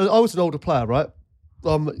 I was an older player, right?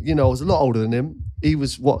 I was a lot older than him. He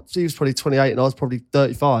was probably 28 and I was probably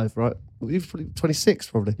 35, right? He was probably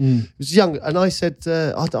 26, probably. He was young. And I said,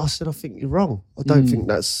 I think you're wrong. I don't think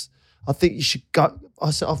I think you should go.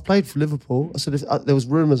 I said, I've played for Liverpool. I said, there was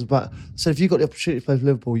rumours about, I said, if you got the opportunity to play for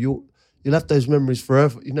Liverpool, you'll have those memories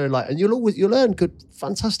forever, and you'll earn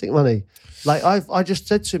fantastic money. Like I just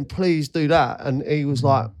said to him, please do that. And he was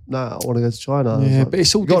like, no, I want to go to China. Yeah, like, but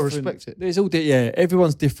it's all different. You've got to respect it. It's all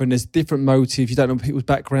everyone's different. There's different motives. You don't know people's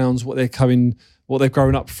backgrounds, what they've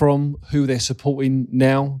grown up from, who they're supporting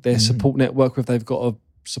now, their support network, if they've got a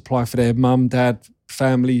supply for their mum, dad,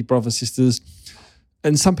 family, brothers, sisters.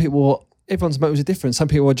 And some people, everyone's motives are different. Some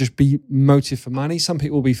people will just be motive for money. Some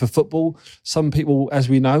people will be for football. Some people, as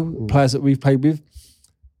we know, players that we've played with,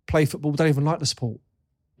 play football, don't even like the sport,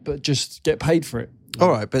 but just get paid for it. All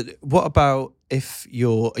right, but what about if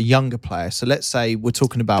you're a younger player? So let's say we're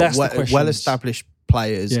talking about well-established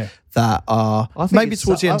players that are maybe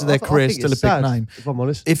towards the end of their career still a big name. If I'm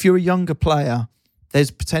honest, if you're a younger player, there's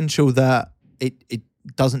potential that it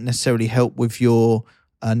doesn't necessarily help with your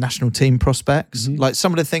national team prospects. Like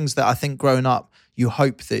some of the things that I think growing up, you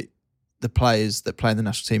hope that the players that play in the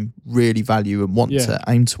national team really value and want to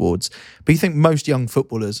aim towards. But you think most young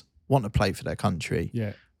footballers want to play for their country,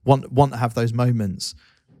 want to have those moments.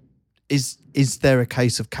 Is there a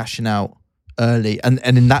case of cashing out early, and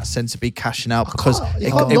in that sense, it'd be cashing out because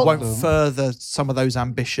it won't further some of those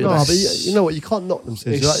ambitions? No, but you know what? You can't knock them.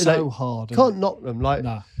 It's so hard. You can't knock them.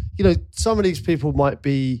 Some of these people might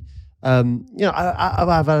be.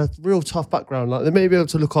 I've had a real tough background. Like they may be able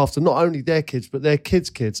to look after not only their kids but their kids'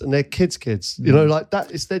 kids and their kids' kids. Like that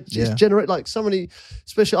is their generate. Like somebody,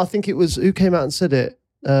 especially I think it was who came out and said it.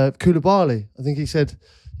 Koulibaly. I think he said,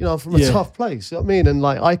 I'm from a tough place. You know what I mean? And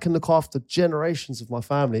like I can look after generations of my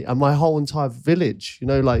family and my whole entire village.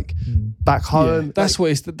 Back home. Yeah, that's what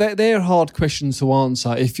it's. They're hard questions to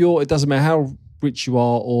answer. It doesn't matter how rich you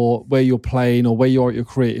are or where you're playing or where you are at your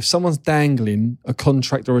career. If someone's dangling a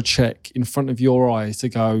contract or a check in front of your eyes to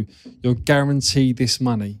go, you're guaranteed this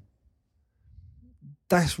money,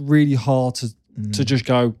 that's really hard to just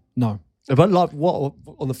go, no. But like what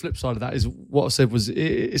on the flip side of that is what I said was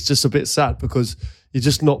it's just a bit sad because you're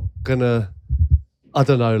just not gonna, I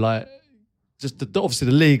don't know, like just obviously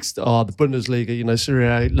the leagues are the Bundesliga, Serie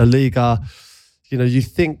A, La Liga, you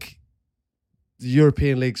think the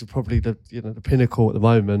European leagues are probably the pinnacle at the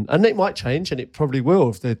moment, and it might change, and it probably will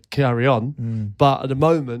if they carry on. But at the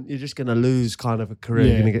moment, you're just going to lose kind of a career.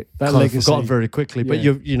 You're going to get that legacy forgotten very quickly. But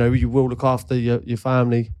you will look after your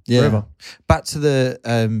family forever. Back to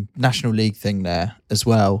the National League thing there as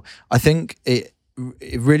well. I think it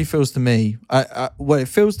really feels to me. It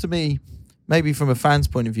feels to me maybe from a fan's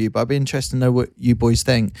point of view, but I'd be interested to know what you boys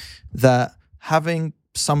think that having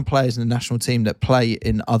some players in the national team that play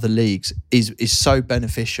in other leagues is so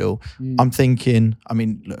beneficial. I'm thinking, I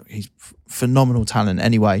mean, look, he's phenomenal talent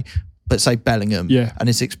anyway, but say Bellingham and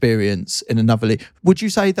his experience in another league. Would you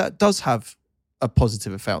say that does have a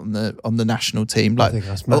positive effect on the national team? Like, I think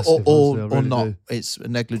that's massive, or not? Do. It's a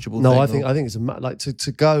negligible thing. No, I think it's like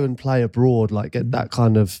to go and play abroad, like get that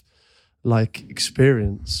kind of like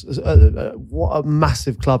experience. What a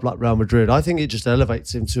massive club like Real Madrid. I think it just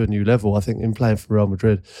elevates him to a new level. I think in playing for Real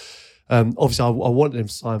Madrid. Obviously, I wanted him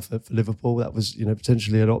to sign for Liverpool. That was,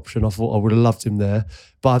 potentially an option. I thought I would have loved him there.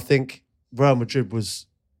 But I think Real Madrid was...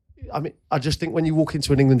 I mean, I just think when you walk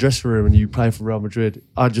into an England dressing room and you play for Real Madrid,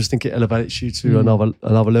 I just think it elevates you to another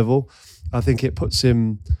level. I think it puts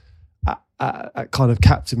him at kind of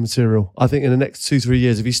captain material. I think in the next 2-3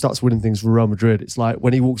 years, if he starts winning things for Real Madrid, it's like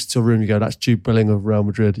when he walks into a room, you go, that's Jude Bellingham of Real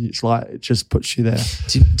Madrid. It's like, it just puts you there.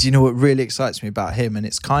 Do you know what really excites me about him? And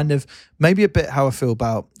it's kind of maybe a bit how I feel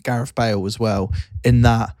about Gareth Bale as well, in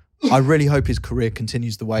that I really hope his career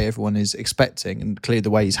continues the way everyone is expecting, and clearly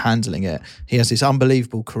the way he's handling it. He has this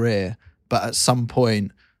unbelievable career, but at some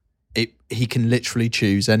point, he can literally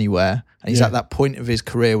choose anywhere. And he's at that point of his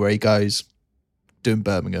career where he goes, doing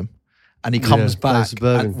Birmingham. And he comes back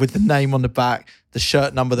with the name on the back, the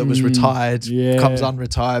shirt number that was retired, comes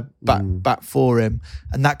unretired, back for him.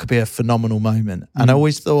 And that could be a phenomenal moment. And I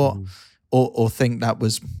always thought or think that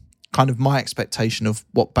was kind of my expectation of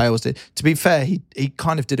what Bales did. To be fair, he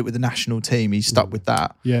kind of did it with the national team. He stuck with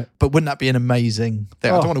that. Yeah. But wouldn't that be an amazing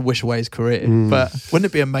thing? I don't want to wish away his career, but wouldn't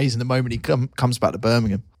it be amazing the moment he comes back to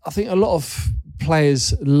Birmingham? I think a lot of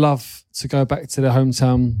players love to go back to their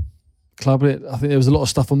hometown club. I think there was a lot of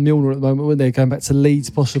stuff on Milner at the moment, weren't they? Going back to Leeds,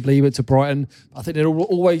 possibly, went to Brighton. I think they're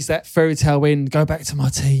always that fairy tale end, go back to my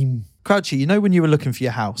team. Crouchy, when you were looking for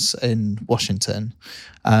your house in Washington,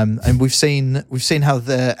 and we've seen how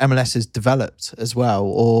the MLS has developed as well,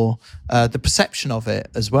 or the perception of it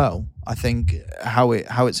as well. I think how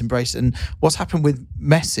it's embraced, and what's happened with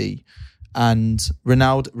Messi and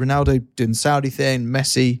Ronaldo doing the Saudi thing,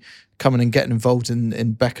 Messi coming and getting involved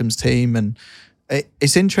in Beckham's team, and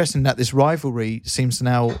it's interesting that this rivalry seems to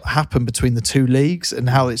now happen between the two leagues and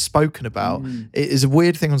how it's spoken about. It is a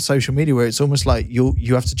weird thing on social media where it's almost like you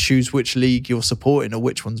have to choose which league you're supporting or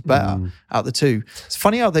which one's better out of the two. It's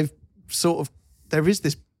funny how there is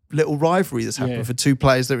this little rivalry that's happened for two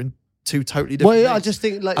players that are in two totally different leagues. I just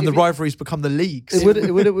think and the rivalry's become the leagues. It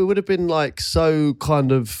would have been like so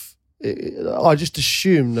kind of... I just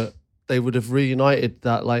assumed that they would have reunited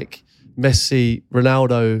that like Messi,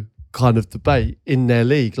 Ronaldo kind of debate in their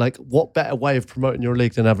league. Like, what better way of promoting your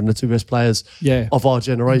league than having the two best players of our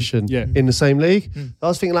generation in the same league? I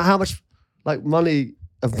was thinking, like, how much like money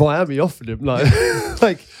have Miami offered him, like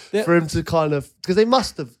for him to kind of, because they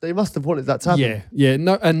must have wanted that to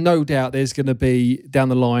happen. No doubt there's going to be down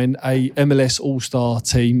the line a MLS All-Star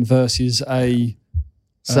team versus a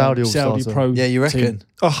Saudi Pro. Yeah, you reckon? Team.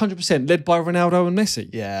 100%, led by Ronaldo and Messi.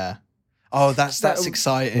 Yeah. Oh, that's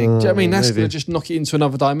exciting. Do you know what I mean? That's going to just knock it into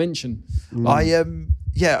another dimension. I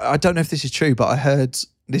don't know if this is true, but I heard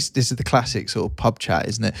this is the classic sort of pub chat,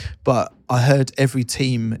 isn't it? But I heard every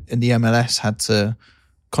team in the MLS had to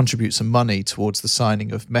contribute some money towards the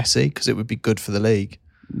signing of Messi because it would be good for the league.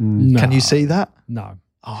 No. Can you see that? No.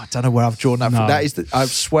 Oh, I don't know where I've drawn that from. That is, I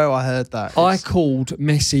swear I heard that. I called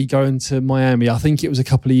Messi going to Miami. I think it was a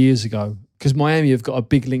couple of years ago. Because Miami have got a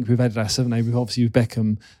big link with Adidas, haven't they? Obviously with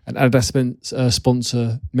Beckham, and Adidas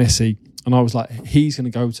sponsor Messi. And I was like, he's going to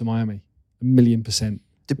go to Miami, 1,000,000%.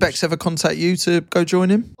 Did Bex ever contact you to go join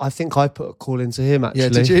him? I think I put a call into him, actually. Yeah,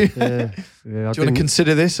 did you? Yeah. Do you want to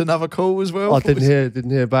consider this another call as well? I didn't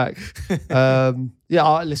hear back.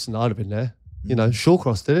 Listen, I'd have been there.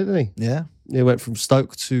 Shawcross did it, didn't he? Yeah. He went from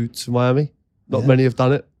Stoke to Miami. Not many have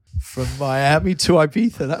done it. From Miami to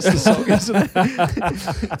Ibiza, that's the song, isn't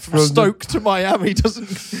it? From Stoke to Miami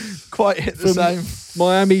doesn't quite hit the same.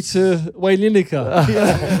 Miami to Wayne Lineker.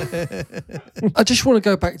 I just want to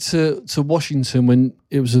go back to Washington when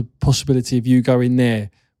it was a possibility of you going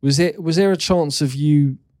there. Was there a chance of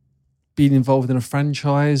you being involved in a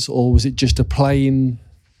franchise, or was it just a playing?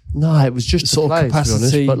 No, it was just sort of capacity.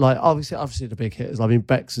 To be honest. But like obviously the big hitters. I mean,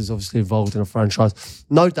 Bex is obviously involved in a franchise.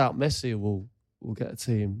 No doubt Messi will get a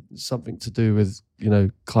team, something to do with,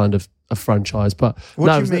 kind of a franchise. But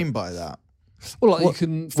what do you mean by that? Well, you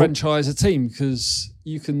can franchise a team because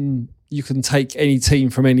you can take any team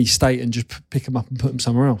from any state and just pick them up and put them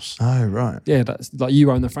somewhere else. Oh, right. Yeah, that's like you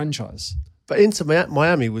own the franchise. But Inter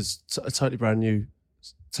Miami was a totally brand new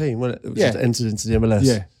team, wasn't it? It was just entered into the MLS.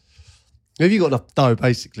 Yeah. If you got enough dough,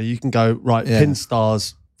 basically, you can go, pin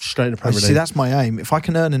stars straight into Premier League. See, that's my aim. If I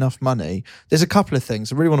can earn enough money, there's a couple of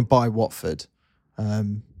things. I really want to buy Watford.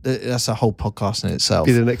 That's a whole podcast in itself.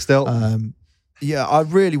 Be the next deal. Yeah, I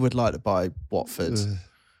really would like to buy Watford.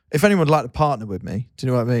 If anyone would like to partner with me, do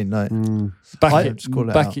you know what I mean? No, Back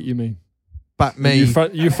out. it, you mean? Back me.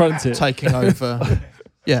 You front it. Taking over.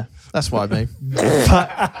 Yeah, that's what I mean.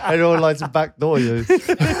 Anyone likes to backdoor you?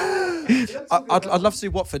 I'd love to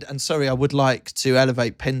do Watford, and sorry, I would like to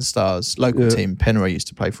elevate Pinstar's local team, Penner I used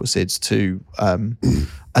to play for, Sids, to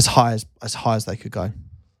as high as they could go.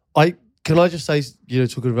 Can I just say,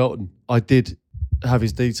 talking of Elton, I did have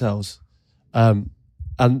his details, and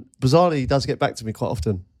bizarrely he does get back to me quite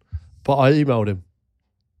often, but I emailed him.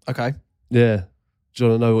 Okay. Yeah. Do you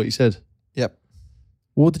want to know what he said? Yep.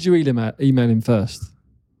 What did you email him first?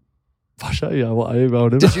 I'll show you what I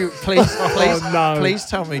emailed him. Did you please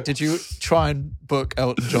tell me? Did you try and book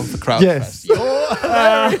Elton John for Crowd Yes. Fest? You're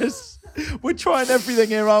hilarious. We're trying everything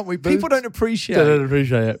here, aren't we? People don't appreciate They it. don't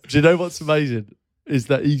appreciate it. Do you know what's amazing? Is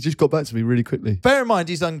that he just got back to me really quickly. Bear in mind,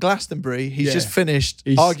 he's done Glastonbury. He's just finished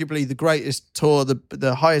arguably the greatest tour,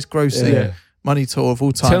 the highest grossing money tour of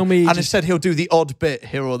all time. Tell me, and he said he'll do the odd bit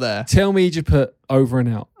here or there. Tell me you put over and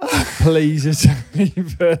out. Please just tell me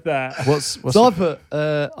for that. So I put,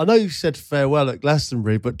 I know you said farewell at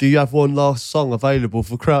Glastonbury, but do you have one last song available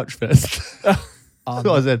for Crouch Fest? That's what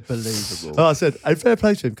I said. Unbelievable. I said, hey, fair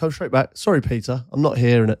play to him. Come straight back. Sorry, Peter. I'm not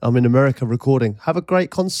here. I'm in America recording. Have a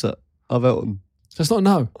great concert of Elton. That's not a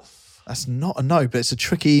no. That's not a no, but it's a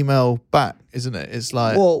tricky email back, isn't it? It's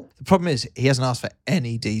like, the problem is he hasn't asked for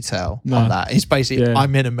any detail on that. He's basically,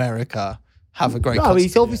 I'm in America. Have a great concert.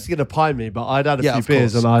 He's obviously going to pie me, but I'd had a few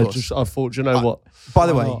beers and I thought, you know what? By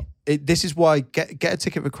the way, this is why get a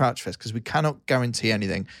ticket for Crouch Fest, because we cannot guarantee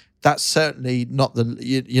anything. That's certainly not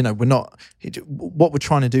we're not, what we're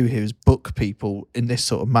trying to do here is book people in this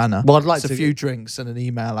sort of manner. Well, I'd like it's to a few drinks and an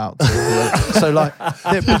email out to so like,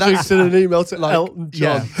 drinks and an email to Elton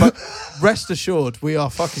John. Yeah, but rest assured, we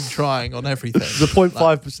are fucking trying on everything. There's a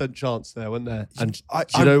 0.5% chance there, wasn't there? And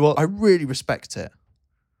do you know what? I really respect it.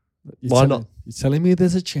 Why not? You're telling me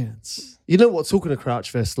there's a chance. You know what? Talking of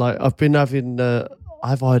Crouch Fest, like I've been having, I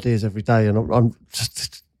have ideas every day, and I'm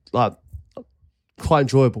just like quite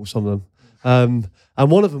enjoyable. Some of them,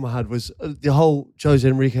 and one of them I had was the whole Jose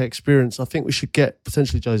Enrique experience. I think we should get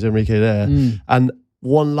potentially Jose Enrique there, and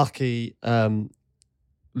one lucky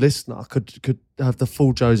listener could have the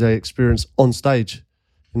full Jose experience on stage.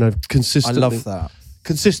 Consistently. I love that.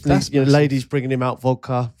 Consistently, ladies bringing him out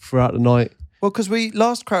vodka throughout the night. Well, because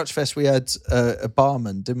last Crouch Fest we had a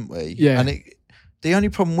barman, didn't we? Yeah. And the only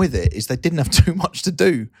problem with it is they didn't have too much to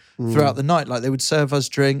do throughout the night. Like they would serve us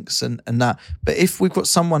drinks and that. But if we've got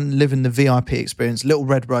someone living the VIP experience, little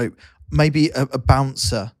red rope, maybe a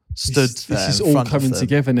bouncer stood there. This is all coming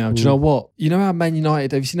together now. Do you know what? You know how Man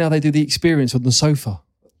United, have you seen how they do the experience on the sofa?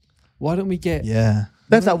 Why don't we get... Yeah.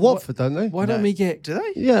 They have that at Watford, don't they? Why don't we get... Do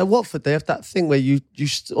they? Yeah, at Watford, they have that thing where you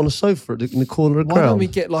on a sofa in the corner of the ground. Why don't we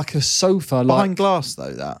get like a sofa? Behind glass,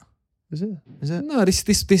 though, that. Is it? No, this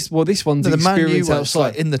one's the Man U experience was outside.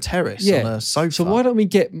 like in the terrace on a sofa. So why don't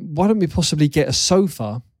we possibly get a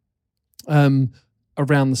sofa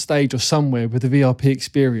around the stage or somewhere with a VIP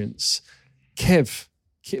experience? Kitman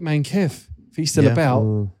Kev, if he's still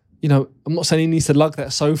about... I'm not saying he needs to lug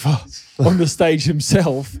that sofa on the stage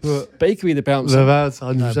himself, but he could be the bouncer.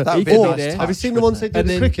 Have you seen the ones they do at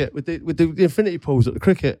the cricket with the infinity pools at the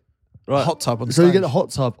cricket? Right. Hot tub on stage. So you get a hot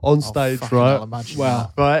tub on stage, right?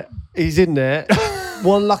 Wow. Right. He's in there.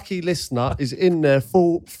 One lucky listener is in there,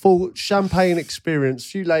 full champagne experience.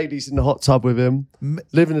 Few ladies in the hot tub with him,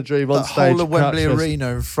 living a dream on stage. The whole of Wembley Arena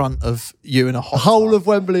in front of you in a hot tub. Whole of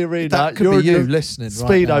Wembley Arena. That could be you listening. Speedos.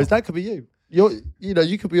 Right now. That could be you.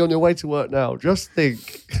 You could be on your way to work now. Just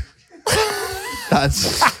think.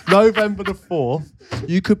 That's November the 4th.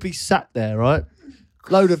 You could be sat there, right?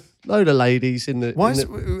 Load of ladies in the.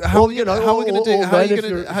 How are we going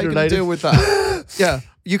to deal with that? Yeah,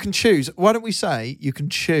 you can choose. Why don't we say you can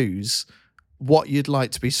choose what you'd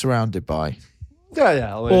like to be surrounded by? Yeah.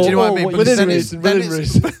 Do you know what I mean? Within reason.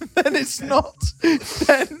 Then it's not.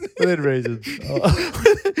 Within reason.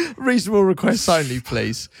 Reasonable requests only,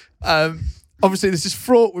 please. Obviously, this is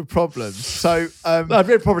fraught with problems. So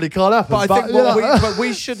it probably can't happen. But I think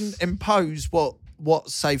we shouldn't impose what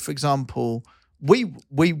say, for example, we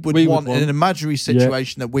would want in an imaginary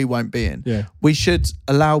situation that we won't be in. Yeah. We should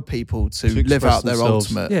allow people to live out their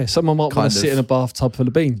ultimate. Yeah, someone might want to sit in a bathtub full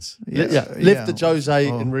of beans. Live the Jose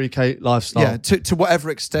Enrique lifestyle. Yeah, to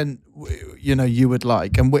whatever extent you would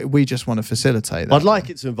like, and we just want to facilitate that. I'd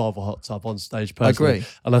like it to involve a hot tub on stage. Personally. I agree,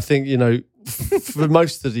 and I think for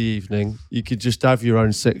most of the evening, you could just have your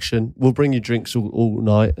own section. We'll bring you drinks all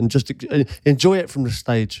night and just enjoy it from the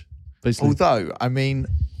stage. basically. Although, I mean,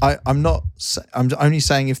 I'm only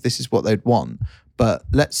saying if this is what they'd want. But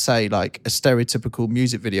let's say like a stereotypical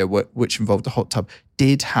music video which involved a hot tub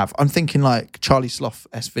did have, I'm thinking like Charlie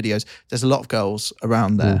Sloth-esque videos. There's a lot of girls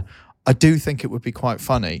around there. I do think it would be quite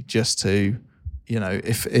funny just to, you know,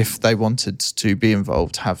 if they wanted to be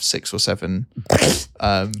involved, have 6 or 7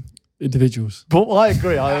 individuals. But I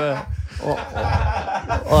agree. I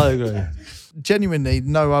agree. Genuinely,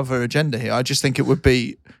 no other agenda here. I just think it would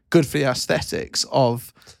be good for the aesthetics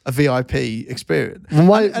of a VIP experience. And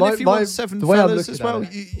if you want 7 fellas as well,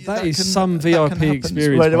 that is some VIP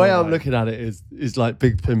experience. The way I'm looking at it is like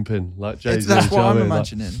big pimping, like Jay-Z. That's what I'm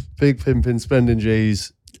imagining. Big pimping, spending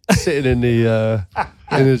G's, sitting in the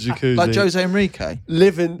jacuzzi, like Jose Enrique,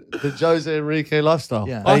 living the Jose Enrique lifestyle.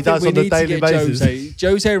 Yeah. He does on a daily basis.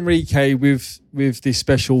 Jose Enrique with this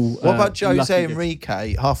special. What about Jose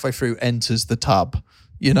Enrique halfway through enters the tub,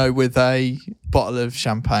 you know, with a bottle of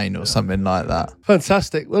champagne or something like that?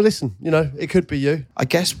 Fantastic. Well, listen, you know, it could be you. I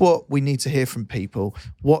guess what we need to hear from people,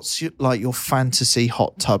 what's your fantasy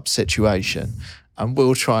hot tub situation? And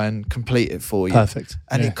we'll try and complete it for you. Perfect.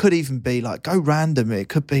 And it could even be like, go random. It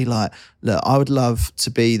could be like, look, I would love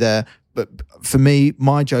to be there. But for me,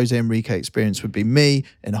 my Jose Enrique experience would be me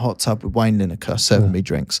in a hot tub with Wayne Lineker serving me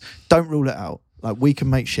drinks. Don't rule it out. Like, we can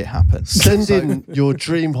make shit happen. Send in your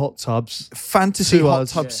dream hot tubs. Fantasy hot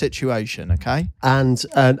tub situation, okay? And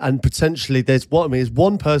potentially there's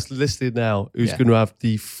one person listening now who's going to have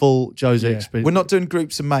the full Jose experience. We're not doing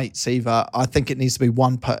groups of mates either. I think it needs to be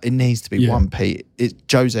one one Pete. It's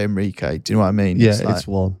Jose Enrique. Do you know what I mean? Yeah, it's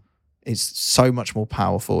one. It's so much more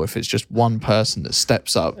powerful if it's just one person that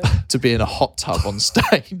steps up to be in a hot tub on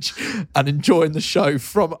stage and enjoying the show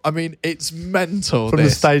from, I mean, it's mental. From the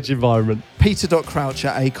stage environment.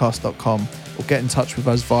 peter.crouch@acast.com or get in touch with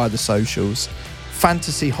us via the socials.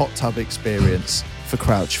 Fantasy hot tub experience for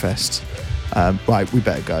Crouchfest. Right, we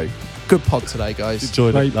better go. Good pod today, guys.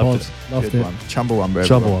 Enjoyed it. Loved it. Loved Good it. one. Chumbawamba.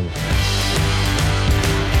 Chumbawamba.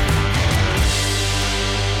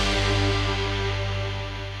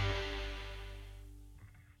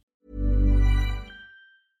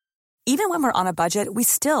 Even when we're on a budget, we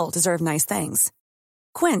still deserve nice things.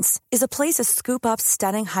 Quince is a place to scoop up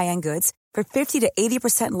stunning high-end goods for 50 to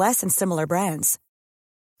 80% less than similar brands.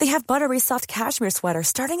 They have buttery soft cashmere sweaters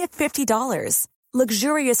starting at $50,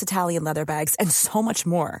 luxurious Italian leather bags, and so much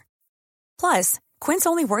more. Plus, Quince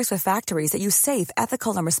only works with factories that use safe,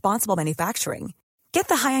 ethical, and responsible manufacturing. Get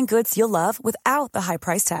the high-end goods you'll love without the high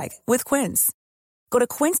price tag with Quince. Go to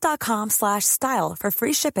quince.com/style for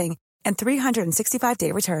free shipping and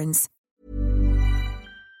 365-day returns.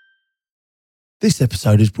 This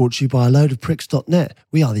episode is brought to you by AloadofPricks.net.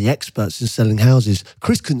 We are the experts in selling houses.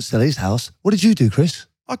 Chris couldn't sell his house. What did you do, Chris?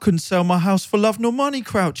 I couldn't sell my house for love nor money,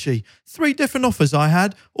 Crouchy. 3 different offers I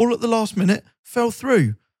had, all at the last minute, fell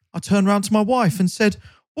through. I turned round to my wife and said,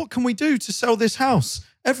 what can we do to sell this house?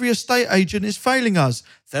 Every estate agent is failing us.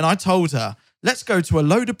 Then I told her, let's go to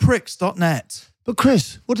AloadofPricks.net. But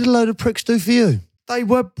Chris, what did A Load of Pricks do for you? They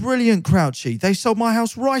were brilliant, Crouchy. They sold my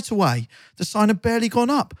house right away. The sign had barely gone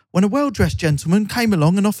up when a well-dressed gentleman came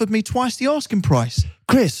along and offered me twice the asking price.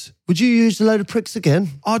 Chris, would you use A Load of Pricks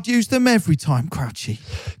again? I'd use them every time, Crouchy.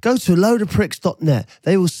 Go to AloadofPricks.net.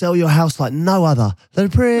 They will sell your house like no other. Load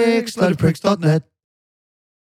of Pricks, AloadofPricks.net.